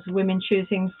on numbers of women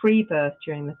choosing free birth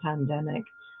during the pandemic?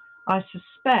 I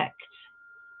suspect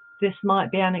this might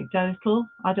be anecdotal.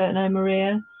 I don't know,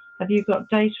 Maria. Have you got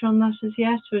data on that as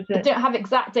yet? Or is it... I don't have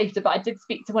exact data, but I did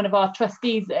speak to one of our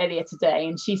trustees earlier today,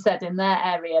 and she said in their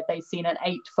area they've seen an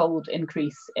 8-fold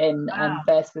increase in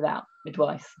births without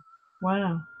midwives.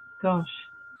 Wow, gosh.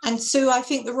 And Sue, I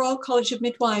think the Royal College of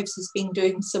Midwives has been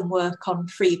doing some work on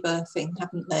free birthing,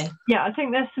 haven't they? Yeah, I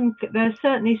think there's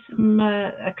certainly some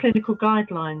clinical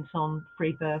guidelines on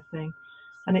free birthing,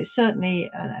 and it's certainly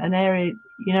an area.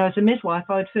 You know, as a midwife,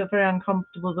 I would feel very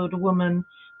uncomfortable that a woman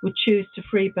would choose to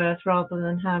free birth rather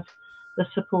than have the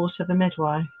support of a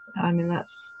midwife. I mean,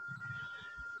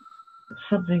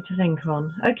 Something to think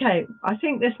on. Okay, I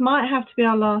think this might have to be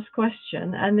our last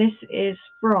question, and this is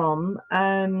from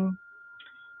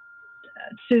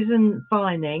Susan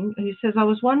Vining, who says, I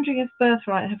was wondering if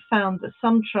Birthright have found that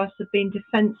some trusts have been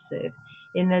defensive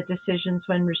in their decisions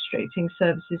when restricting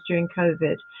services during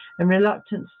COVID and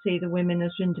reluctant to see the women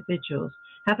as individuals.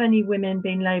 Have any women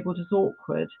been labelled as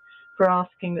awkward for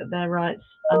asking that their rights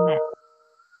are met?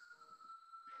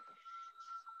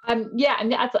 Yeah,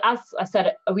 and as I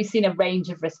said, we've seen a range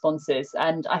of responses,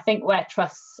 and I think where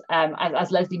trusts,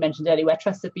 as Lesley mentioned earlier, where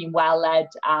trusts have been well led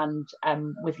and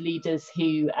with leaders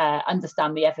who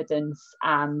understand the evidence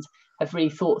and have really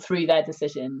thought through their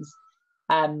decisions,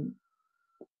 those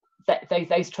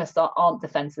trusts aren't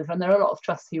defensive, and there are a lot of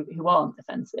trusts who aren't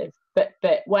defensive. But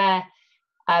where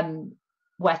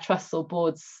trusts or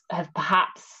boards have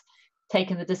perhaps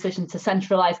taken the decision to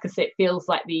centralise because it feels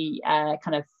like the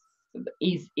kind of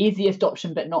easiest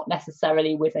option, but not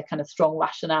necessarily with a kind of strong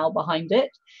rationale behind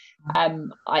it.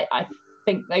 I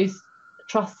think those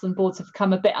trusts and boards have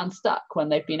come a bit unstuck when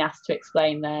they've been asked to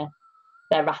explain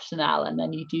their rationale, and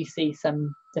then you do see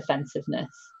some defensiveness.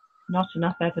 Not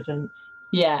enough evidence.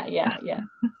 Yeah.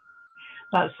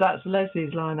 That's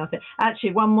Leslie's line, I think.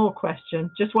 Actually, one more question,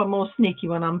 just one more sneaky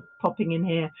one I'm popping in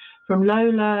here from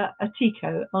Lola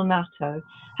Atiko Onato.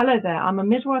 Hello there, I'm a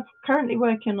midwife currently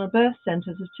working on birth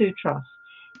centres of 2 trusts.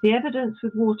 The evidence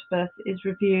with water birth is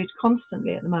reviewed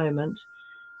constantly at the moment.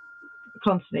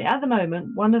 At the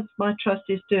moment, one of my trusts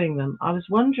is doing them. I was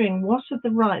wondering what are the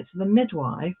rights of a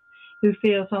midwife who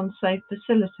feels unsafe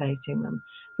facilitating them.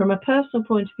 From a personal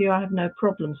point of view, I have no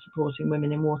problem supporting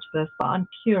women in water birth, but I'm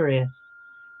curious.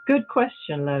 Good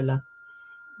question, Lola.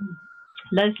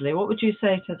 Lesley, what would you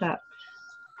say to that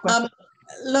question?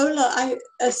 Lola,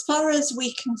 as far as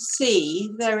we can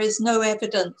see, there is no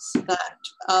evidence that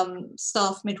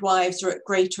staff midwives are at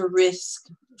greater risk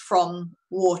from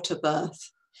water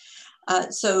birth.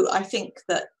 So I think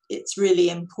that it's really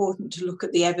important to look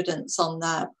at the evidence on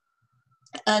that.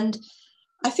 And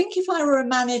I think if I were a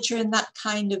manager in that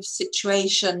kind of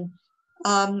situation,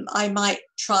 I might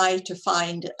try to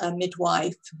find a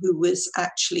midwife who was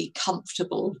actually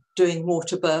comfortable doing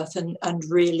water birth and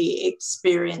really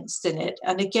experienced in it.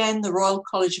 And again, the Royal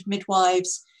College of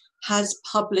Midwives has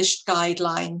published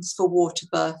guidelines for water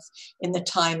birth in the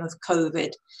time of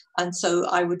COVID. And so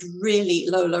I would really,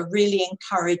 Lola, really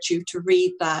encourage you to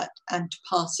read that and to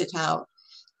pass it out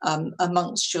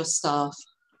amongst your staff.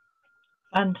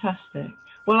 Fantastic.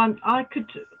 Well, I'm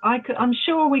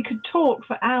sure we could talk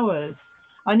for hours.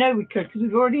 I know we could, because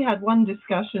we've already had one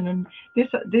discussion, and this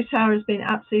hour has been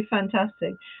absolutely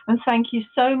fantastic. And thank you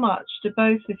so much to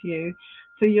both of you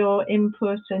for your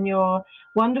input and your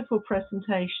wonderful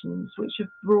presentations, which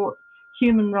have brought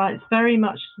human rights very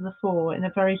much to the fore in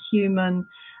a very human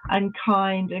and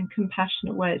kind and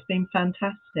compassionate way. It's been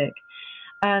fantastic.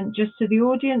 And just to the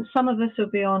audience, some of us will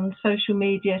be on social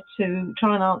media to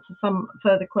try and answer some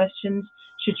further questions,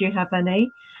 should you have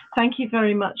any. Thank you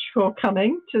very much for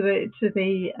coming to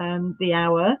the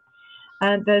hour.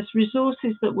 And there's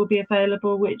resources that will be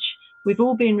available, which we've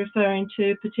all been referring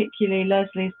to, particularly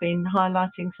Leslie's been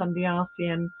highlighting some of the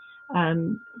RCM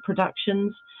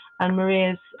productions, and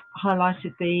Maria's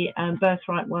highlighted the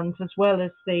Birthright ones, as well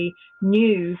as the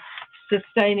new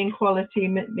Sustaining Quality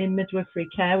in Midwifery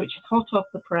Care, which is hot off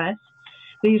the press.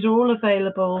 These are all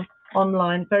available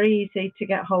online, very easy to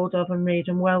get hold of and read,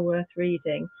 and well worth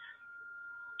reading.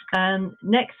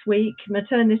 Next week,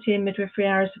 Maternity and Midwifery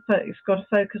Hour has got a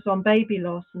focus on baby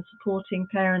loss and supporting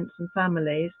parents and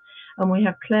families. And we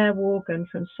have Claire Worgan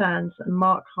from SANS and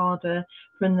Mark Harder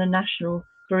from the National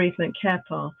Bereavement Care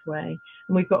Pathway.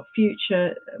 And we've got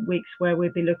future weeks where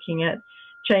we'll be looking at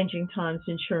changing times,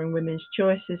 ensuring women's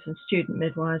choices, and student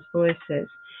midwives' voices.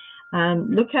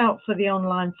 Look out for the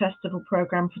online festival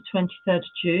programme for 23rd of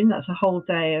June. That's a whole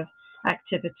day of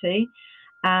activity.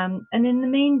 And in the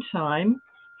meantime,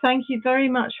 thank you very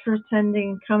much for attending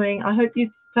and coming. I hope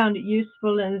you found it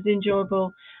useful and as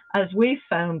enjoyable as we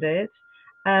found it.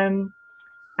 And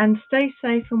stay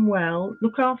safe and well.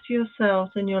 Look after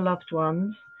yourselves and your loved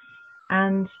ones,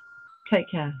 and take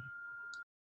care.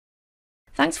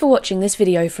 Thanks for watching this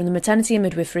video from the Maternity and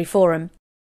Midwifery Forum.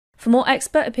 For more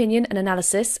expert opinion and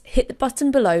analysis, hit the button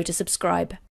below to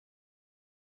subscribe.